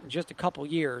money, Matt, in just a couple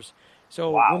years.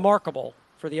 So remarkable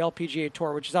for the LPGA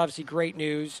Tour, which is obviously great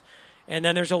news. And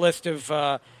then there's a list of,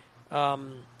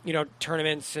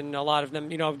 tournaments and a lot of them,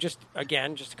 just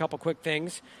a couple quick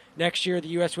things. Next year, the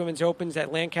U.S. Women's Open's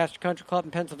at Lancaster Country Club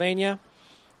in Pennsylvania.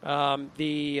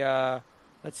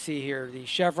 Let's see here, the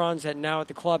Chevrons now at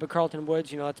the club at Carlton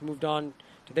Woods. That's moved on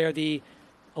to there. The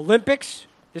Olympics.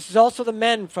 This is also the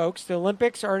men, folks. The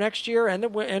Olympics are next year, and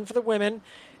for the women.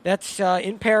 That's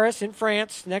in Paris, in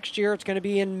France. Next year, it's going to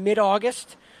be in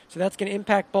mid-August. So that's going to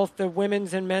impact both the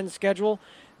women's and men's schedule.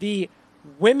 The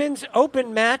Women's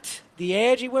Open, Matt, the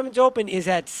AIG Women's Open is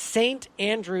at St.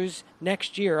 Andrews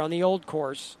next year on the old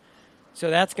course.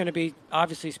 So that's going to be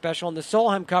obviously special. And the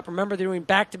Solheim Cup, remember they're doing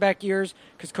back-to-back years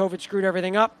because COVID screwed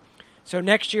everything up. So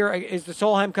next year is the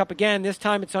Solheim Cup again. This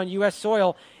time it's on U.S.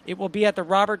 soil. It will be at the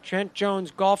Robert Trent Jones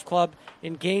Golf Club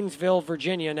in Gainesville,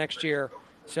 Virginia next year.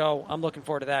 So I'm looking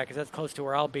forward to that because that's close to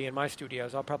where I'll be in my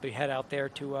studios. I'll probably head out there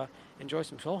to enjoy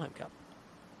some Solheim Cup.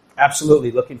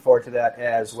 Absolutely. Looking forward to that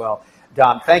as well.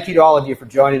 Dom, thank you to all of you for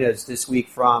joining us this week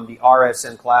from the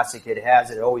RSM Classic.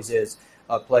 It always is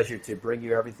a pleasure to bring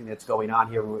you everything that's going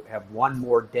on here. We'll have one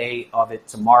more day of it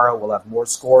tomorrow. We'll have more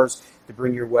scores to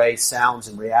bring your way, sounds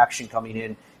and reaction coming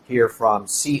in here from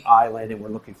Sea Island, and we're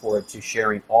looking forward to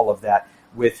sharing all of that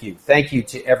with you. Thank you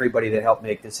to everybody that helped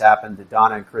make this happen, to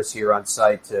Donna and Chris here on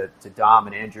site, to Dom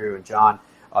and Andrew and John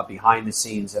behind the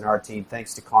scenes and our team.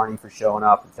 Thanks to Carney for showing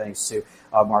up, and thanks to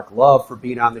Mark Love for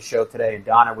being on the show today, and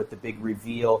Donna with the big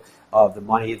reveal of the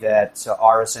money that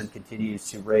RSM continues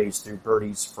to raise through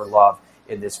Birdies for Love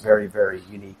in this very, very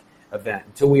unique event.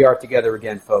 Until we are together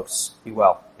again, folks, be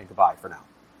well and goodbye for now.